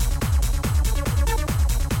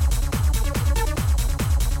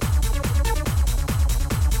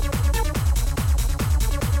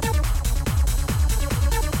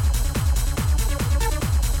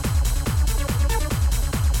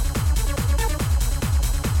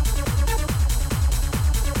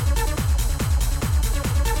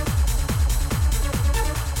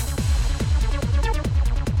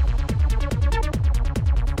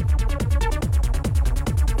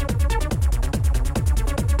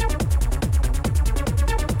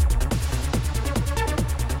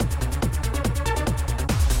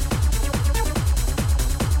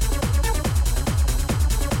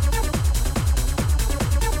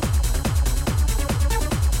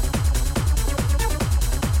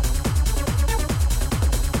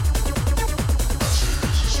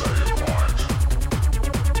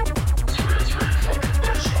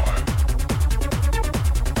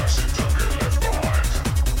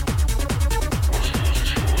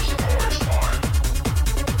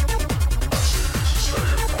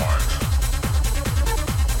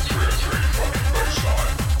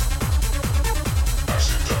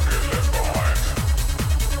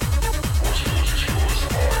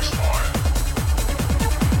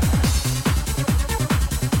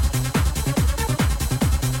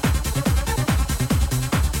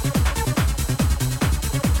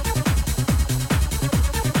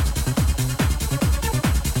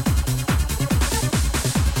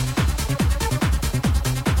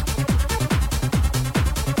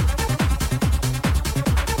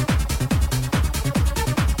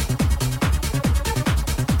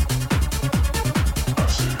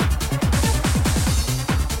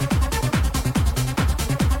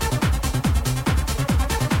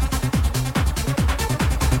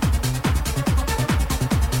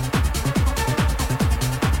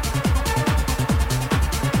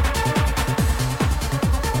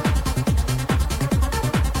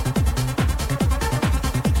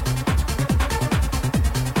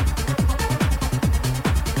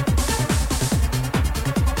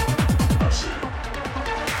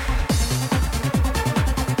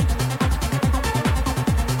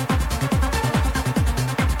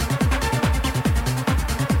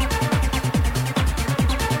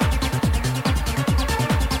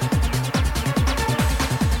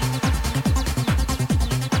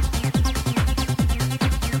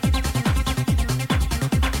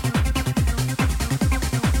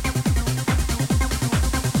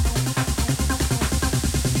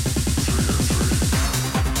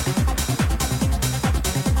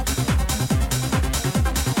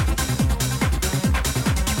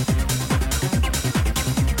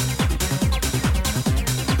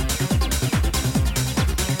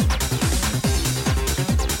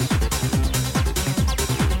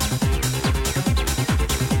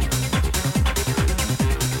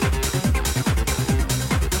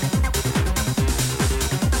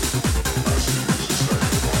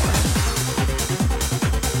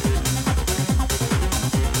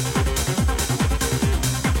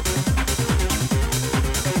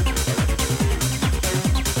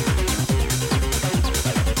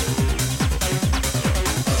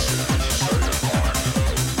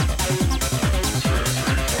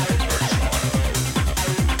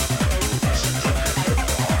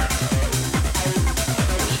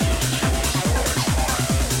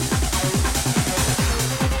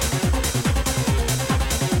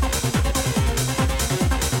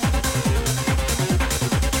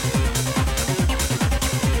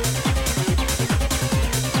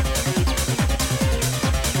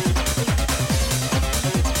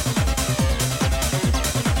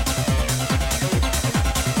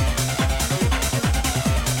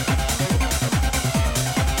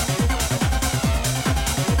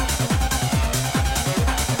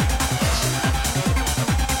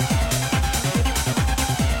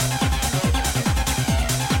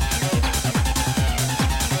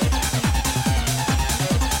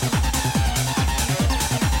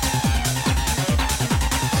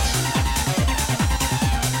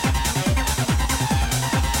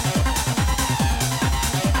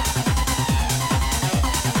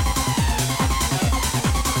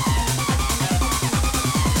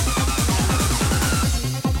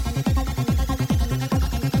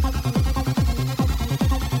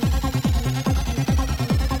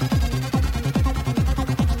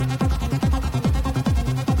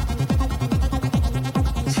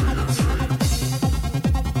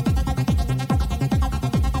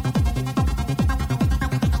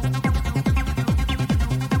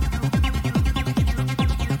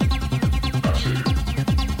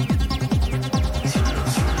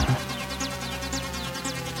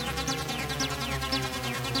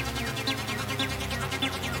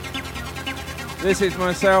 This is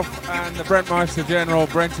myself and the Brentmeister General,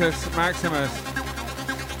 Brentus Maximus.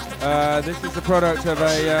 This is the product of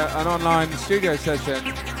an online studio session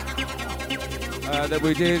that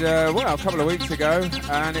we did, a couple of weeks ago,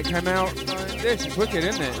 and it came out like this. It's wicked,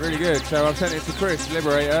 isn't it? Really good. So I've sent it to Chris,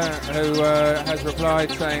 Liberator, who has replied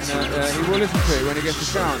saying that he will listen to it when he gets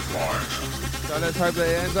a chance. So let's hope that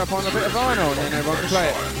it ends up on a bit of vinyl and then everyone can play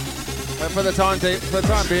it. But for the time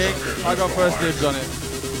being, I got first dibs on it.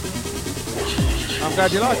 I'm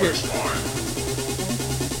glad you like it.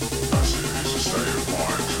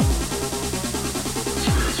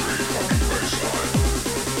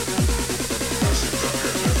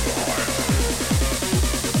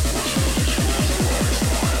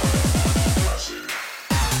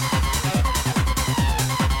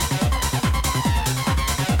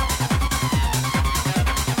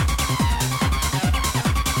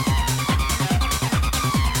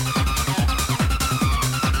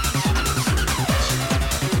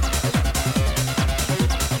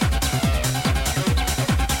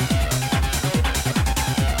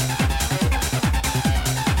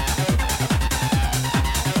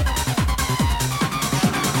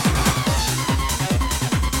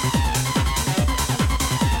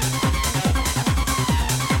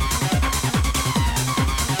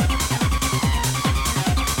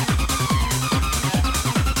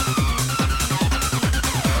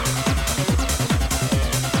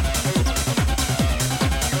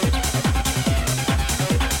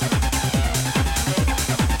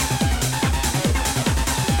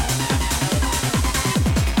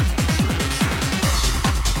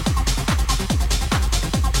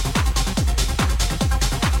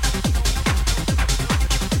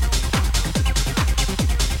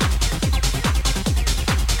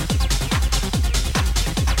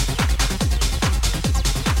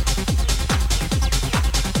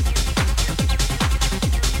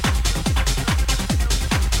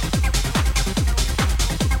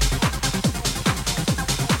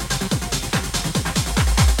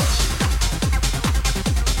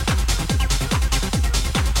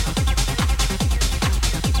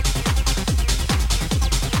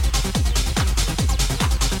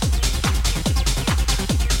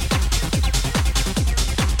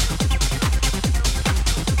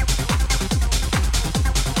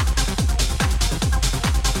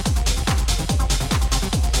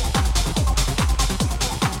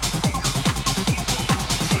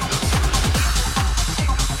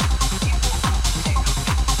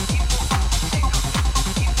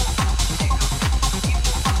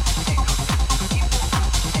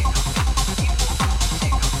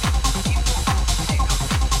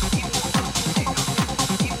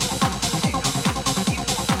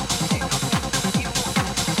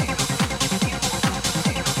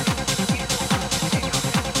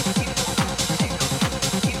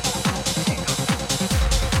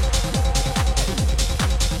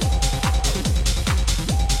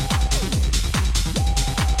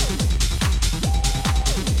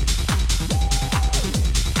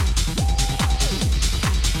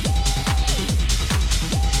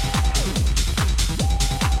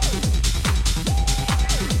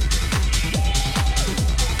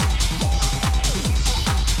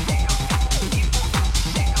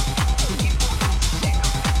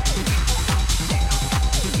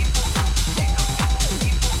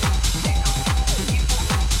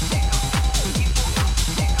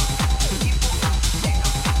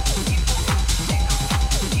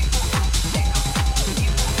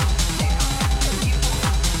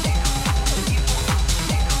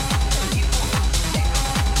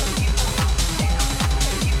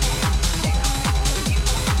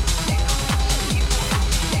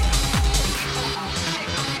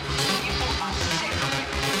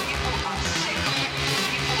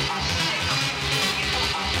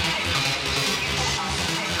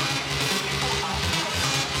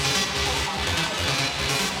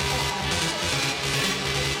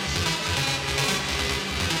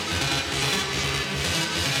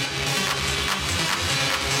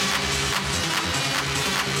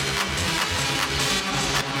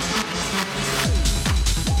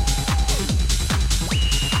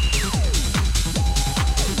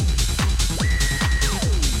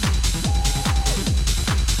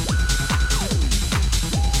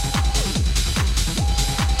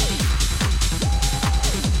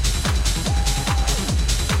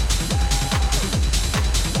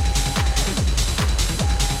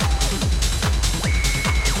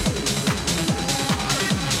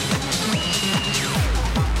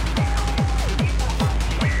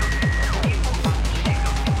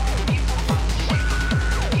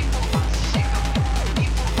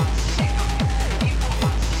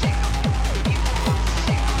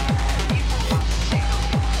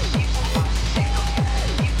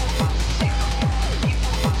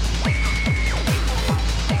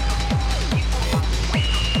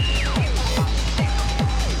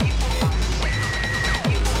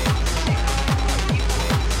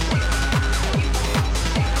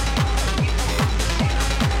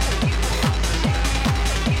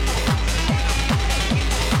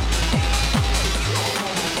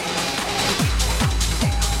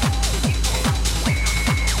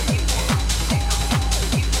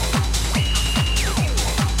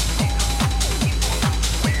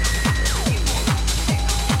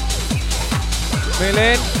 Fill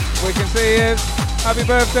in. We can see you. Happy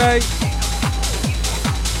birthday.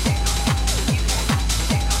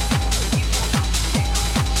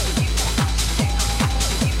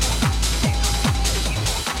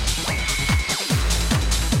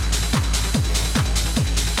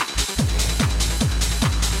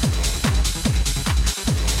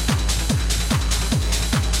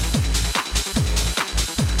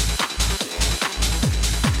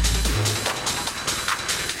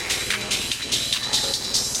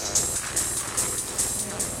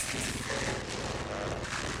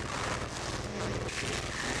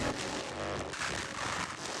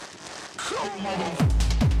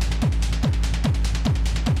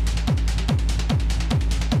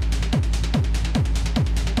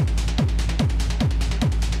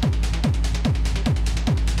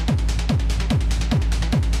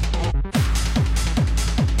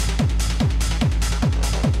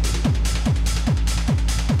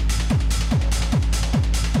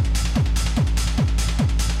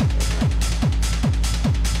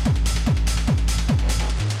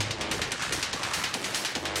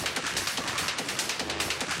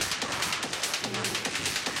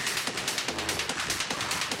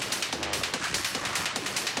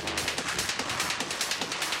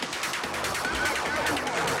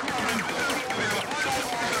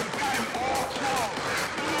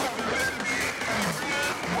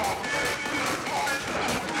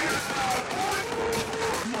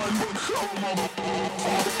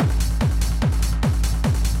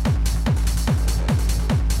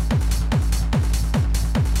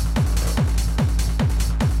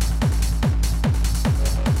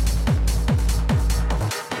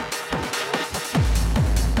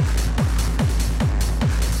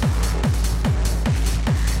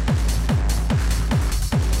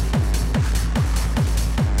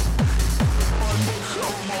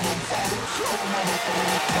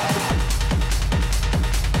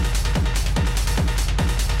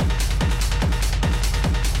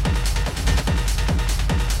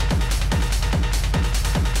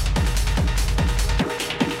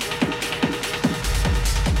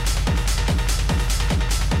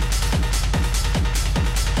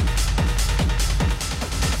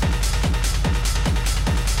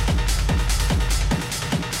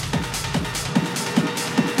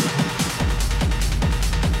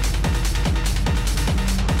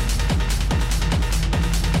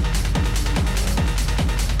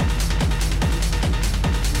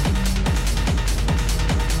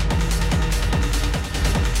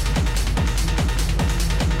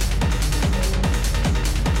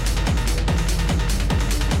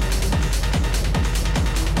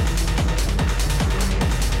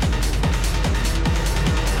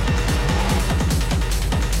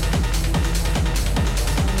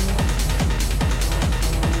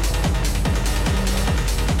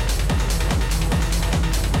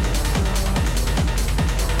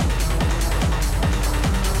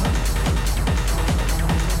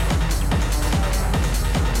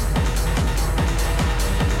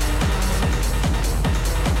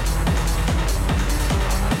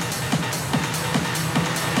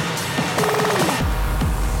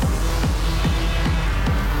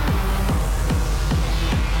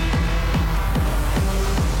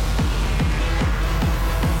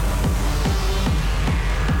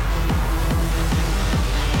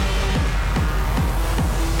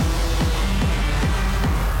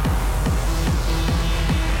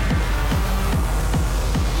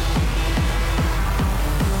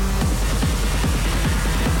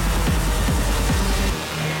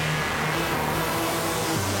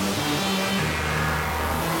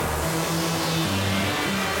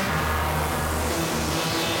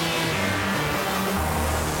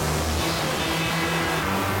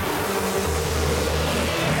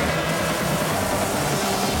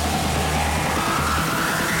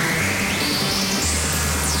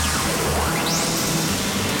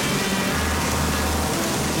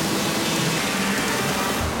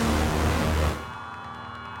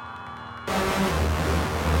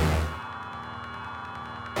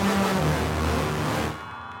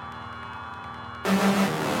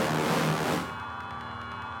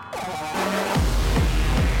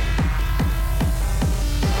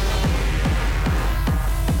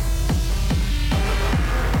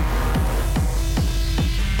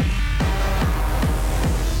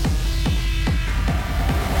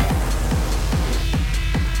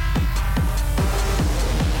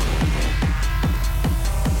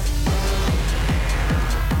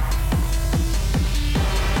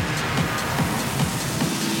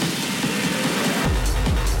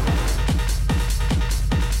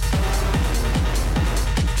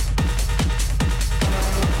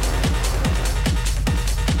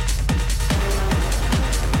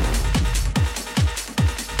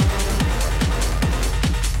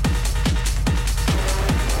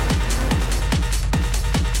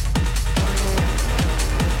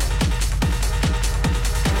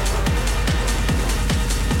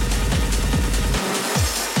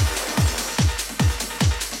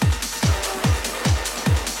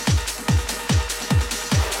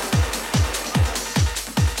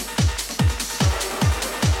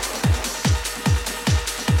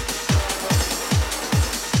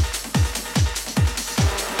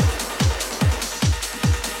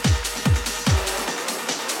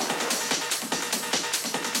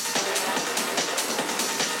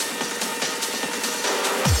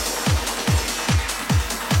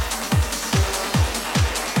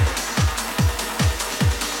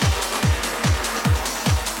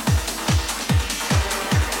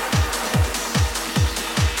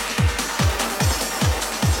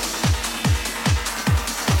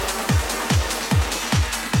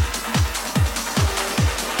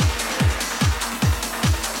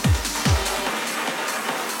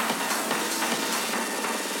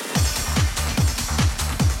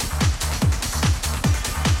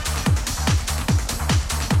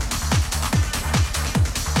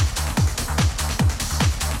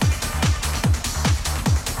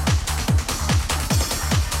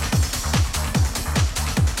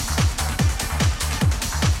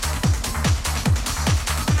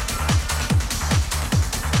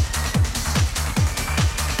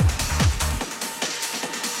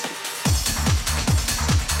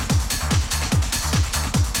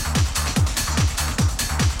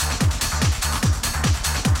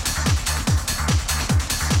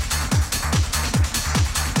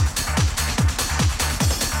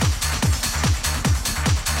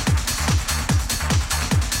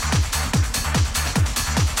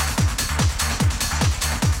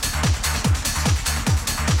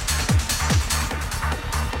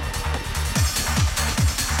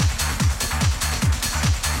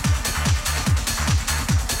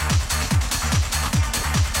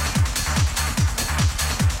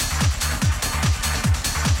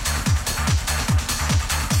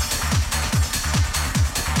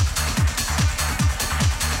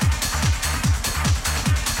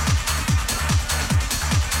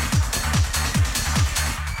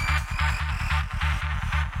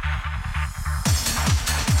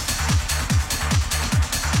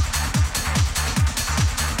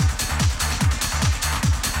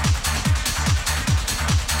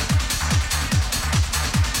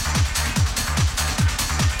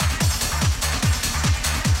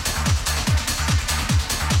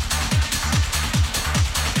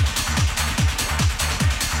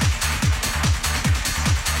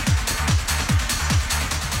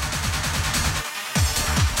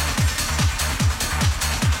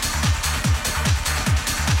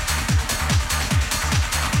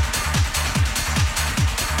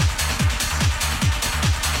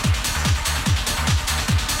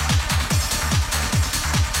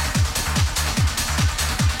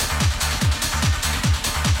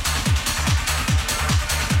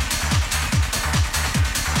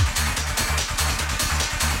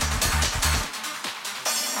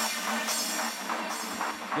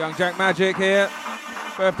 Young Jack Magic here,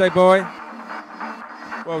 birthday boy.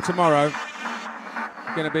 Well, tomorrow,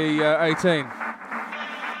 going to be 18.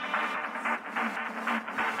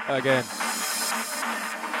 Again.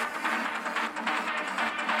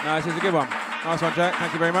 No, this is a good one. Nice one, Jack.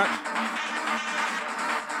 Thank you very much.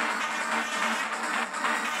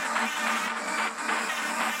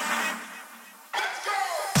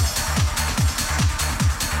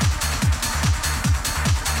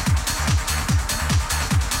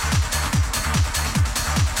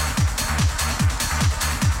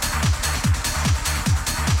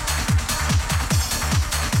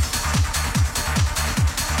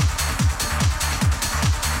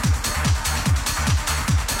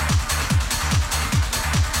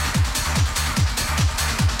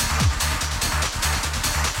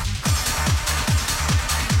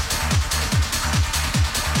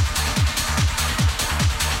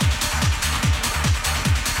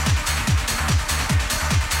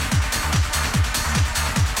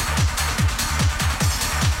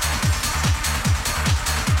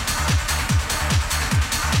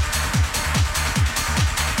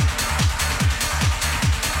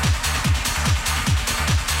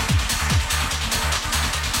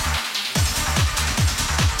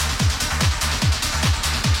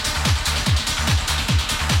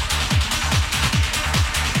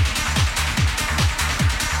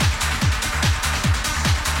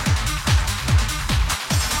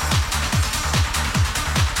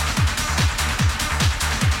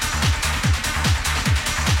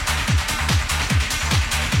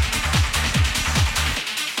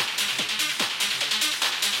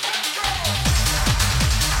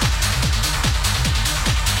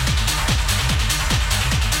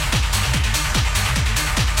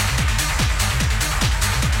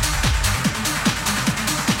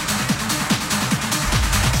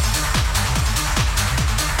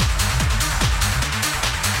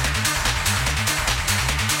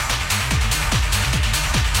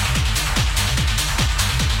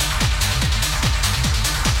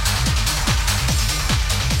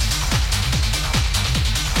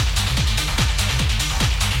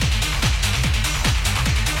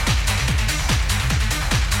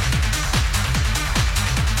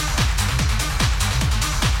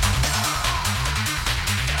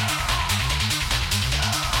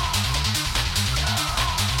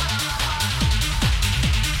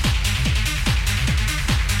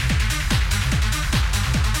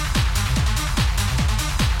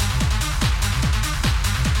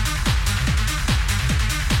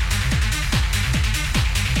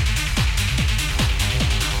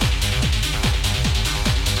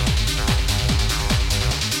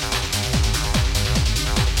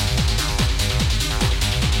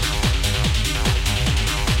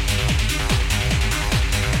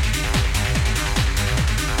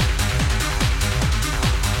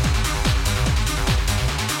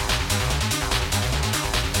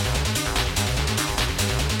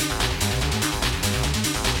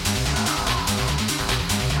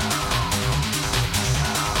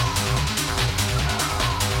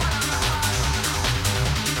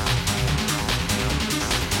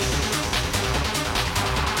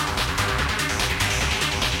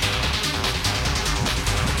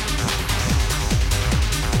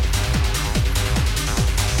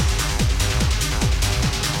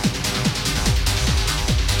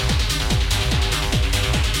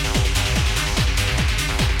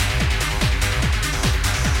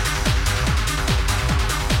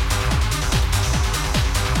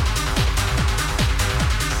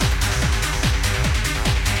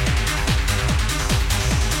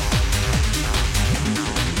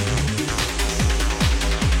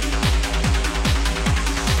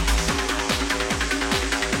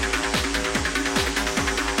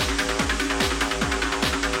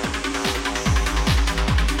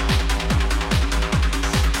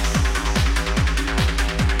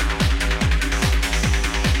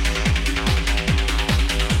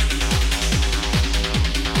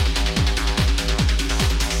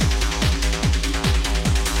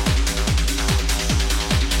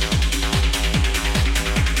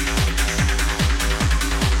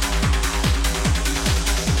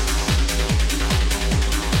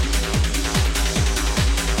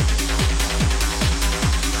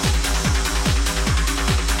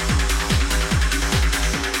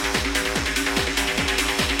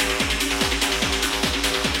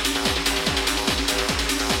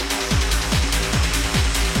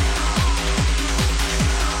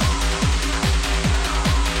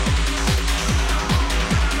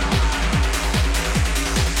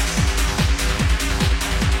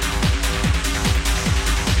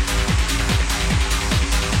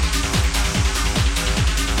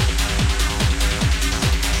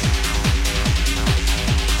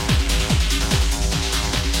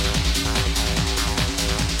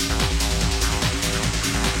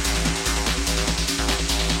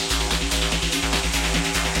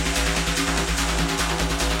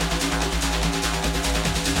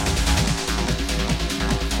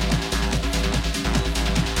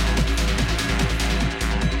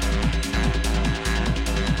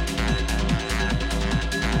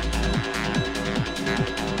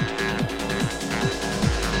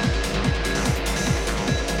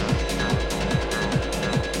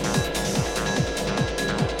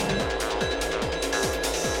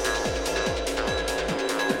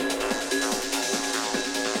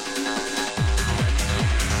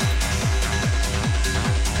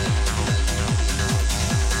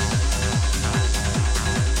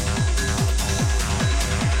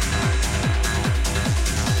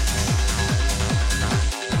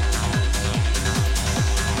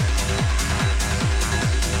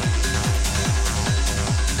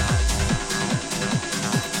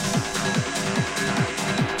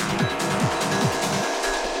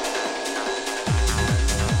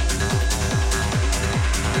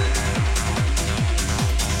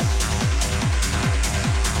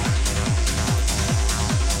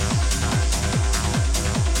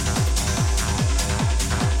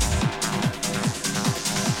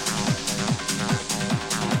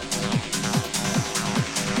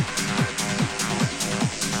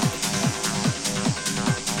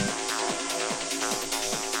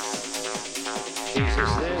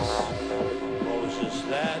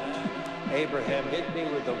 Abraham hit me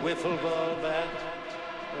with a wiffle ball bat?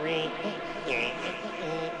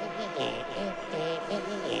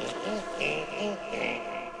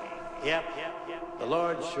 Yep. The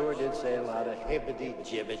Lord sure did say a lot of hibbity,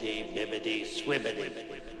 jibbity, bibbity, swibbity.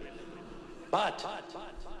 But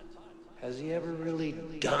has he ever really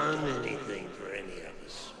done anything for any of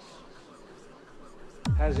us?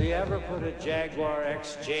 Has he ever put a Jaguar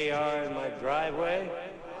XJR in my driveway?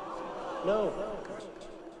 No.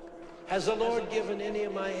 Has the Lord given any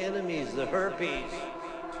of my enemies the herpes?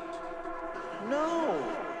 No.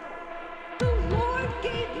 The Lord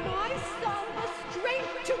gave my son the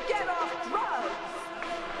strength to get off drugs.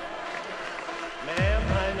 Ma'am,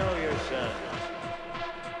 I know your son.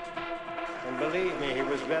 And believe me, he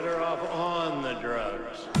was better off on the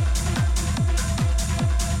drugs.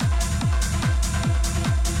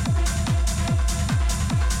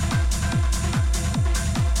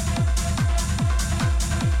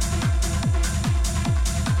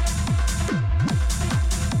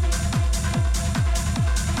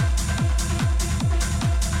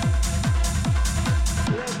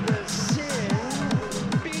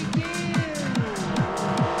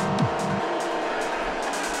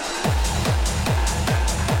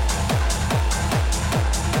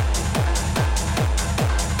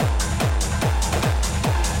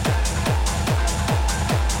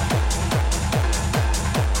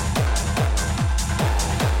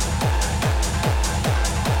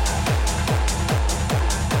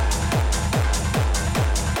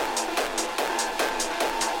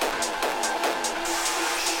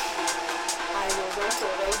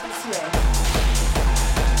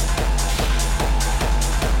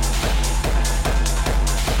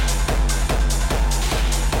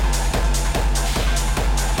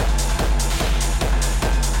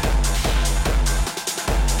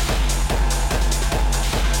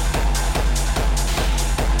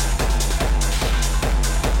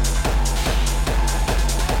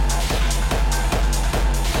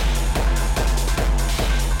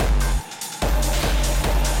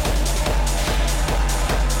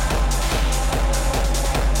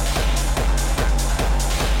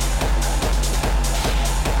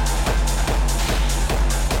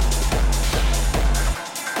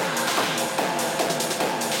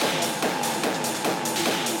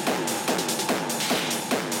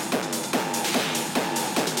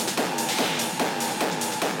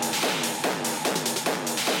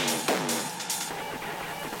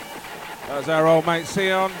 That was our old mate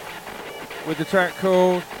Sion with the track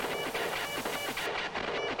called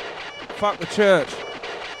Fuck the Church.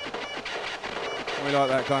 We like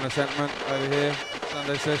that kind of sentiment over here,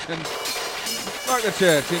 Sunday sessions. Fuck the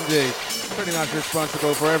church, indeed. Pretty much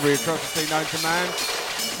responsible for every atrocity known to man.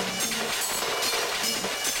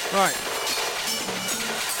 Right.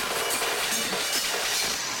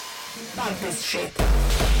 Like this shit.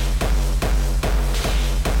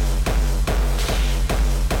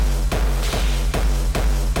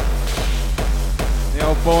 The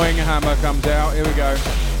old Boeing hammer comes out. Here we go.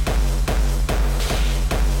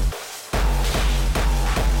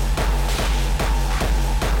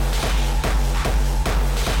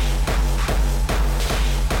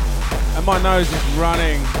 And my nose is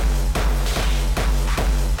running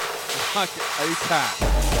like a cat.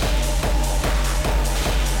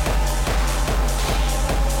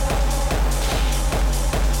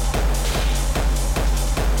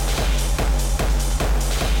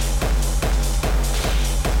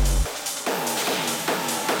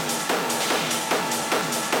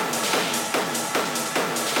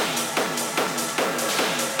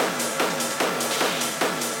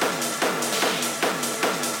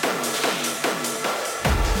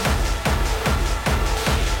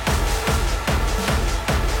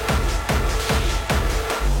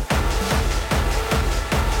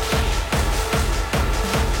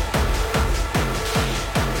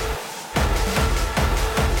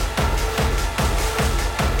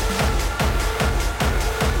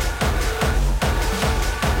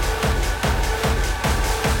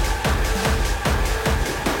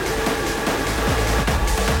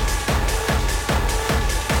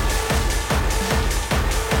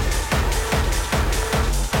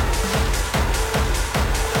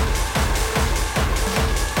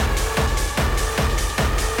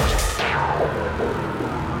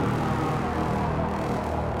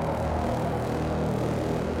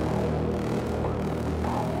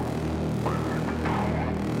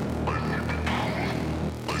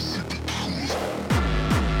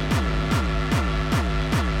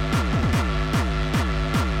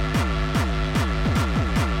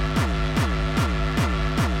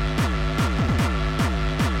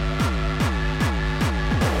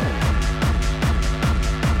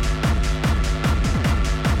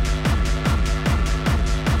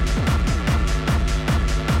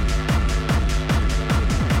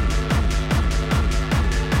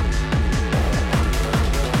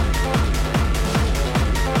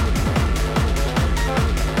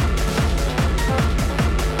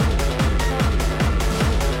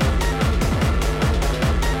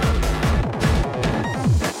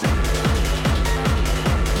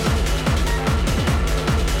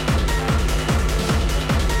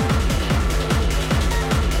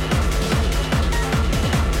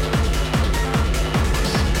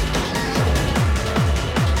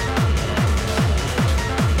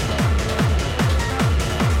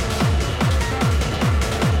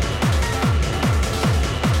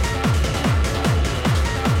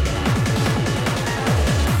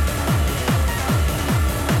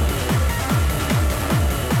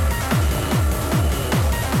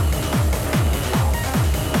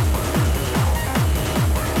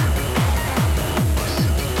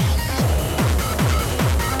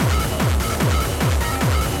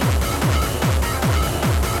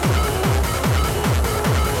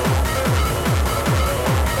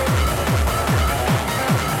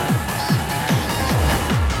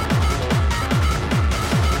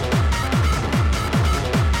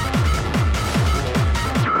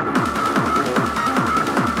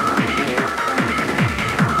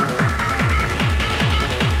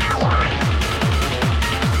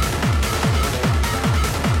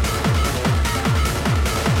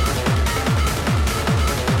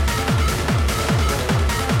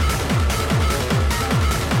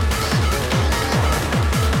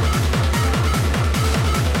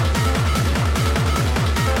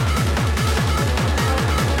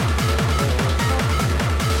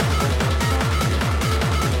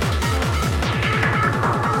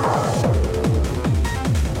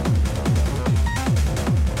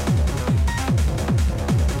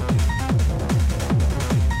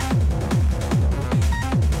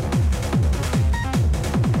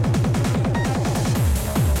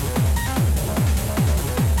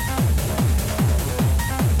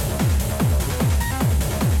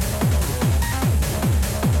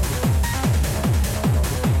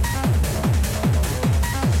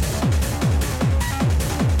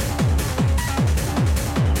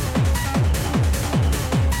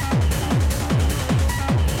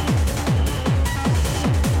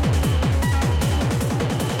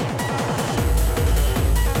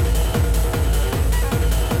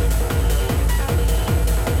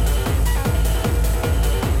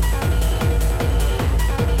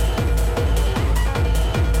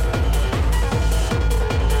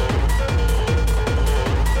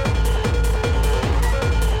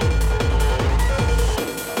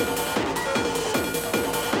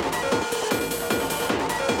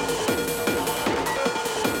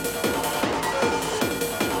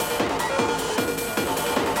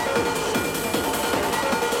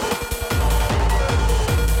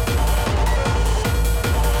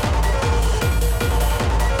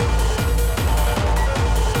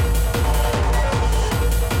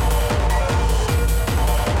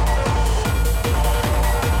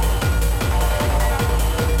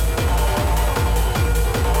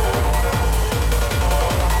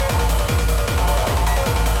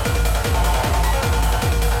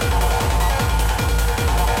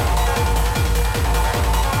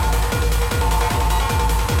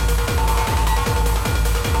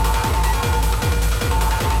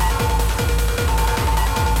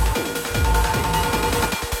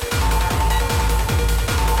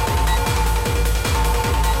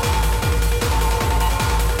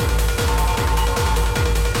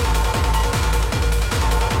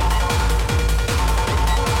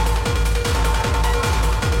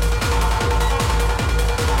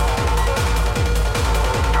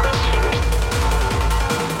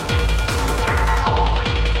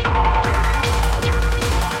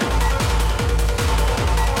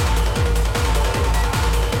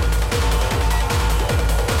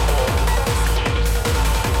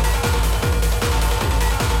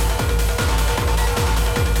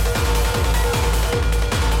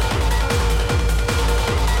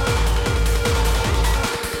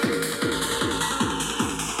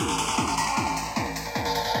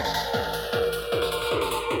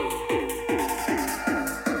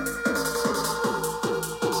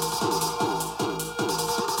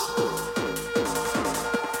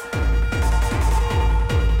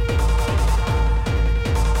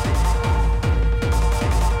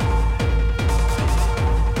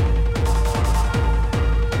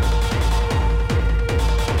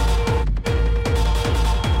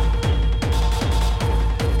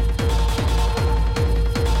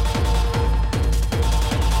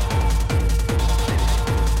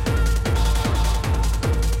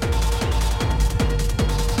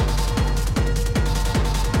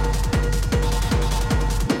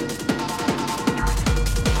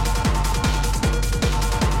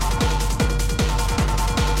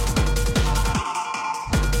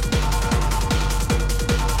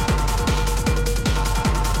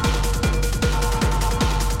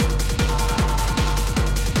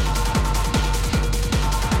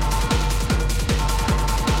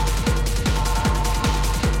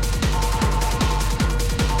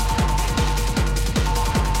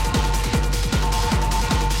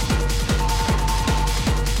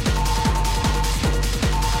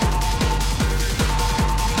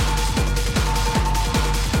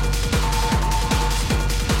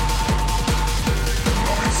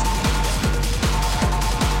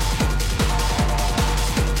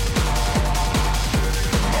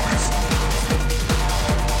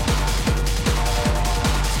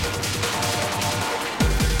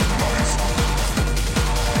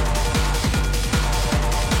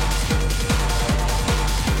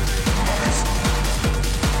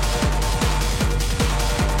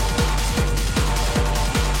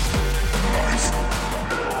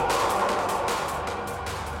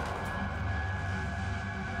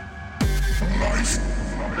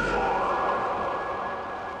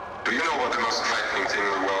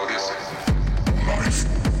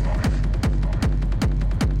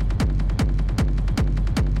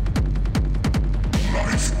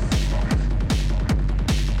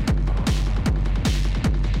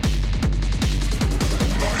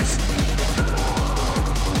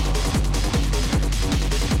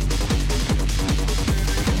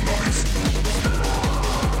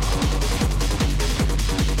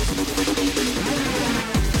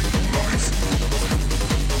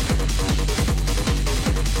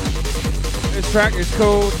 track is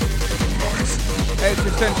called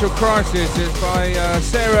Existential Crisis. It's by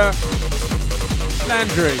Sarah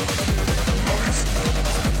Landry.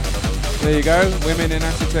 There you go, Women in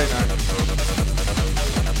Acetino.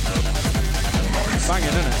 Banging,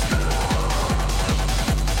 isn't it?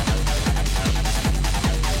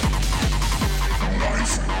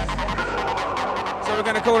 So we're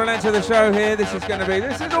going to call an end to the show here. This is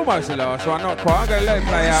almost the last one, not quite. I'm going to let it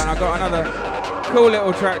play out, and I've got another cool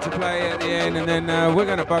little track to play at the end, and then we're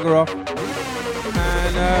going to bugger off.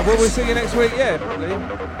 And will we see you next week? Yeah, probably.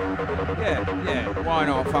 Yeah, why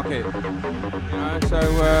not? Fuck it. You know, so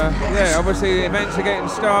yeah, obviously the events are getting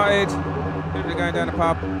started. People are going down the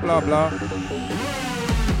pub, blah blah.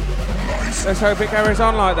 Let's hope it carries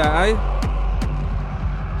on like that, eh?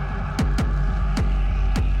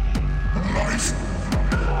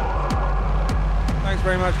 Thanks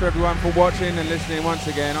very much to everyone for watching and listening once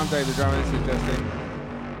again. I'm Dave the Drummer, this is Justin.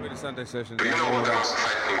 We're the Sunday Sessions. Do you know what the most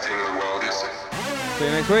frightening thing in the world is? See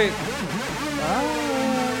you next week. Bye.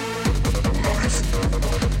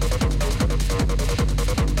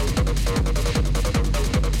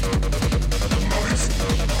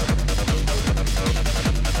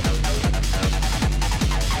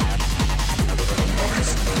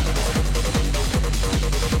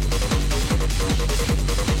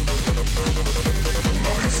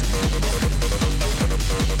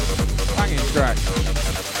 Track.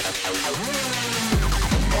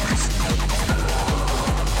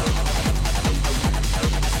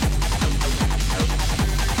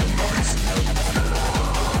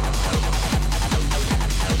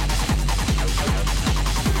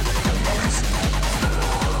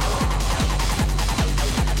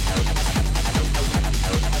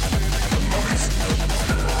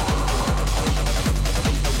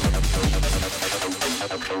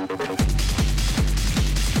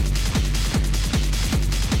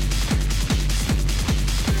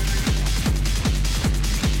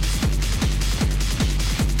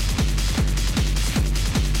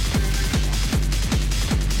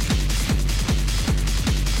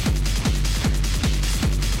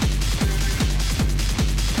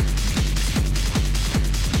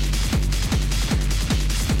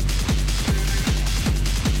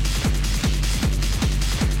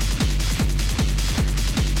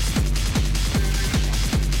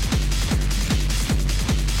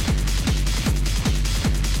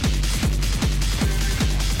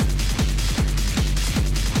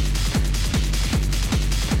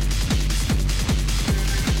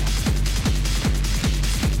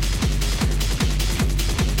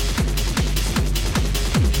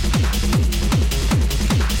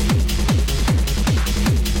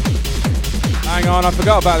 Hang on, I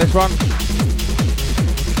forgot about this one.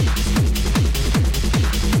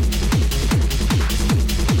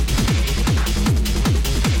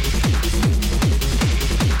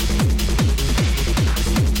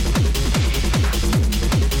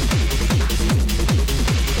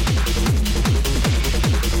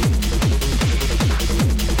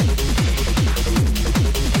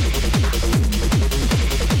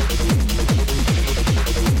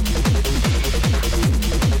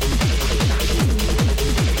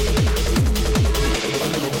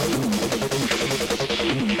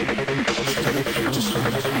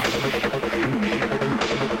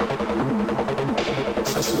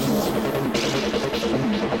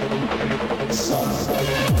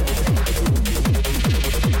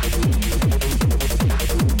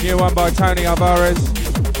 New one by Tony Alvarez.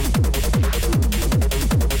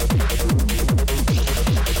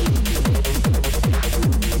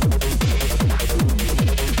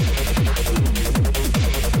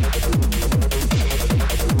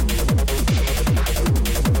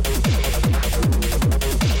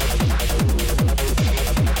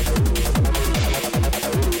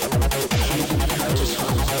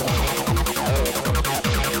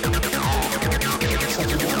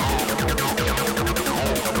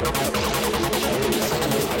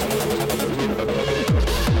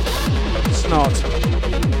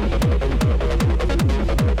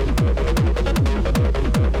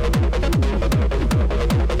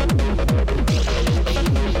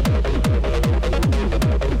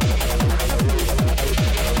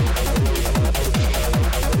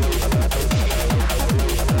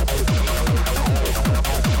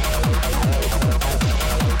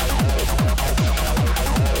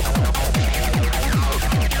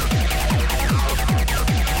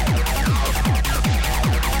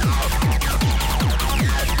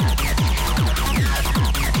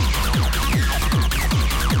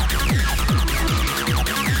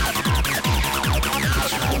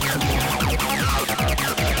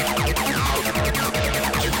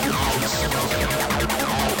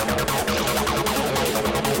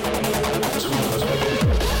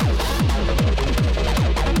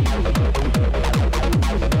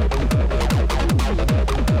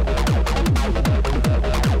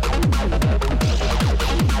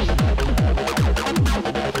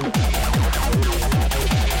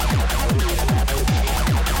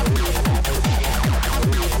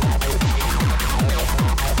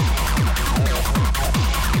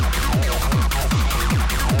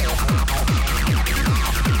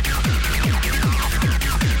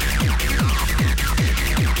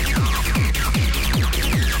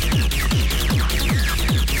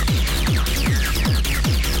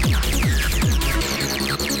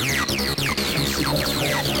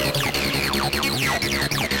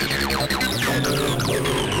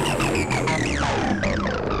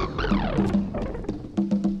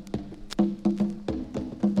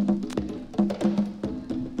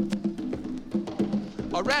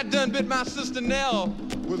 A rat done bit my sister Nell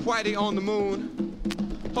with Whitey on the moon.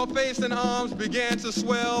 Her face and arms began to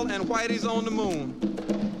swell, and Whitey's on the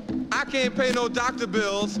moon. I can't pay no doctor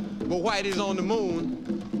bills, but Whitey's on the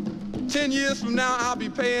moon. 10 years from now, I'll be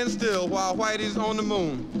paying still while Whitey's on the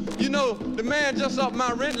moon. You know, the man just upped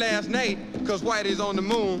my rent last night, cause Whitey's on the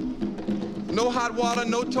moon. No hot water,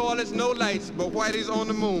 no toilets, no lights, but Whitey's on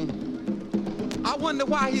the moon. I wonder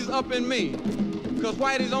why he's upping me, cause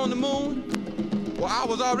Whitey's on the moon? Well, I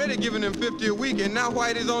was already giving him $50 a week, and now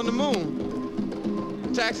Whitey's on the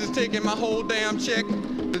moon. Taxes taking my whole damn check.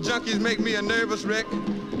 The junkies make me a nervous wreck.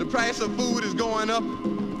 The price of food is going up,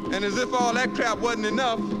 and as if all that crap wasn't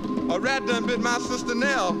enough, a rat done bit my sister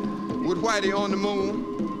Nell with Whitey on the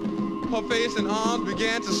moon. Her face and arms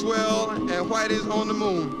began to swell, and Whitey's on the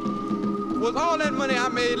moon. Was all that money I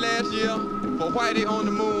made last year for Whitey on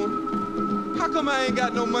the moon? How come I ain't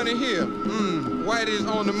got no money here? Whitey's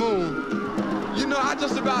on the moon. You know, I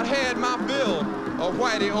just about had my bill of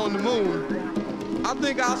Whitey on the moon. I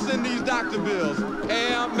think I'll send these doctor bills,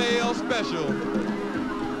 air, mail, special.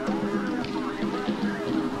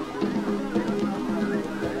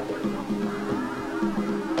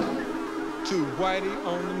 To Whitey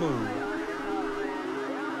on the moon.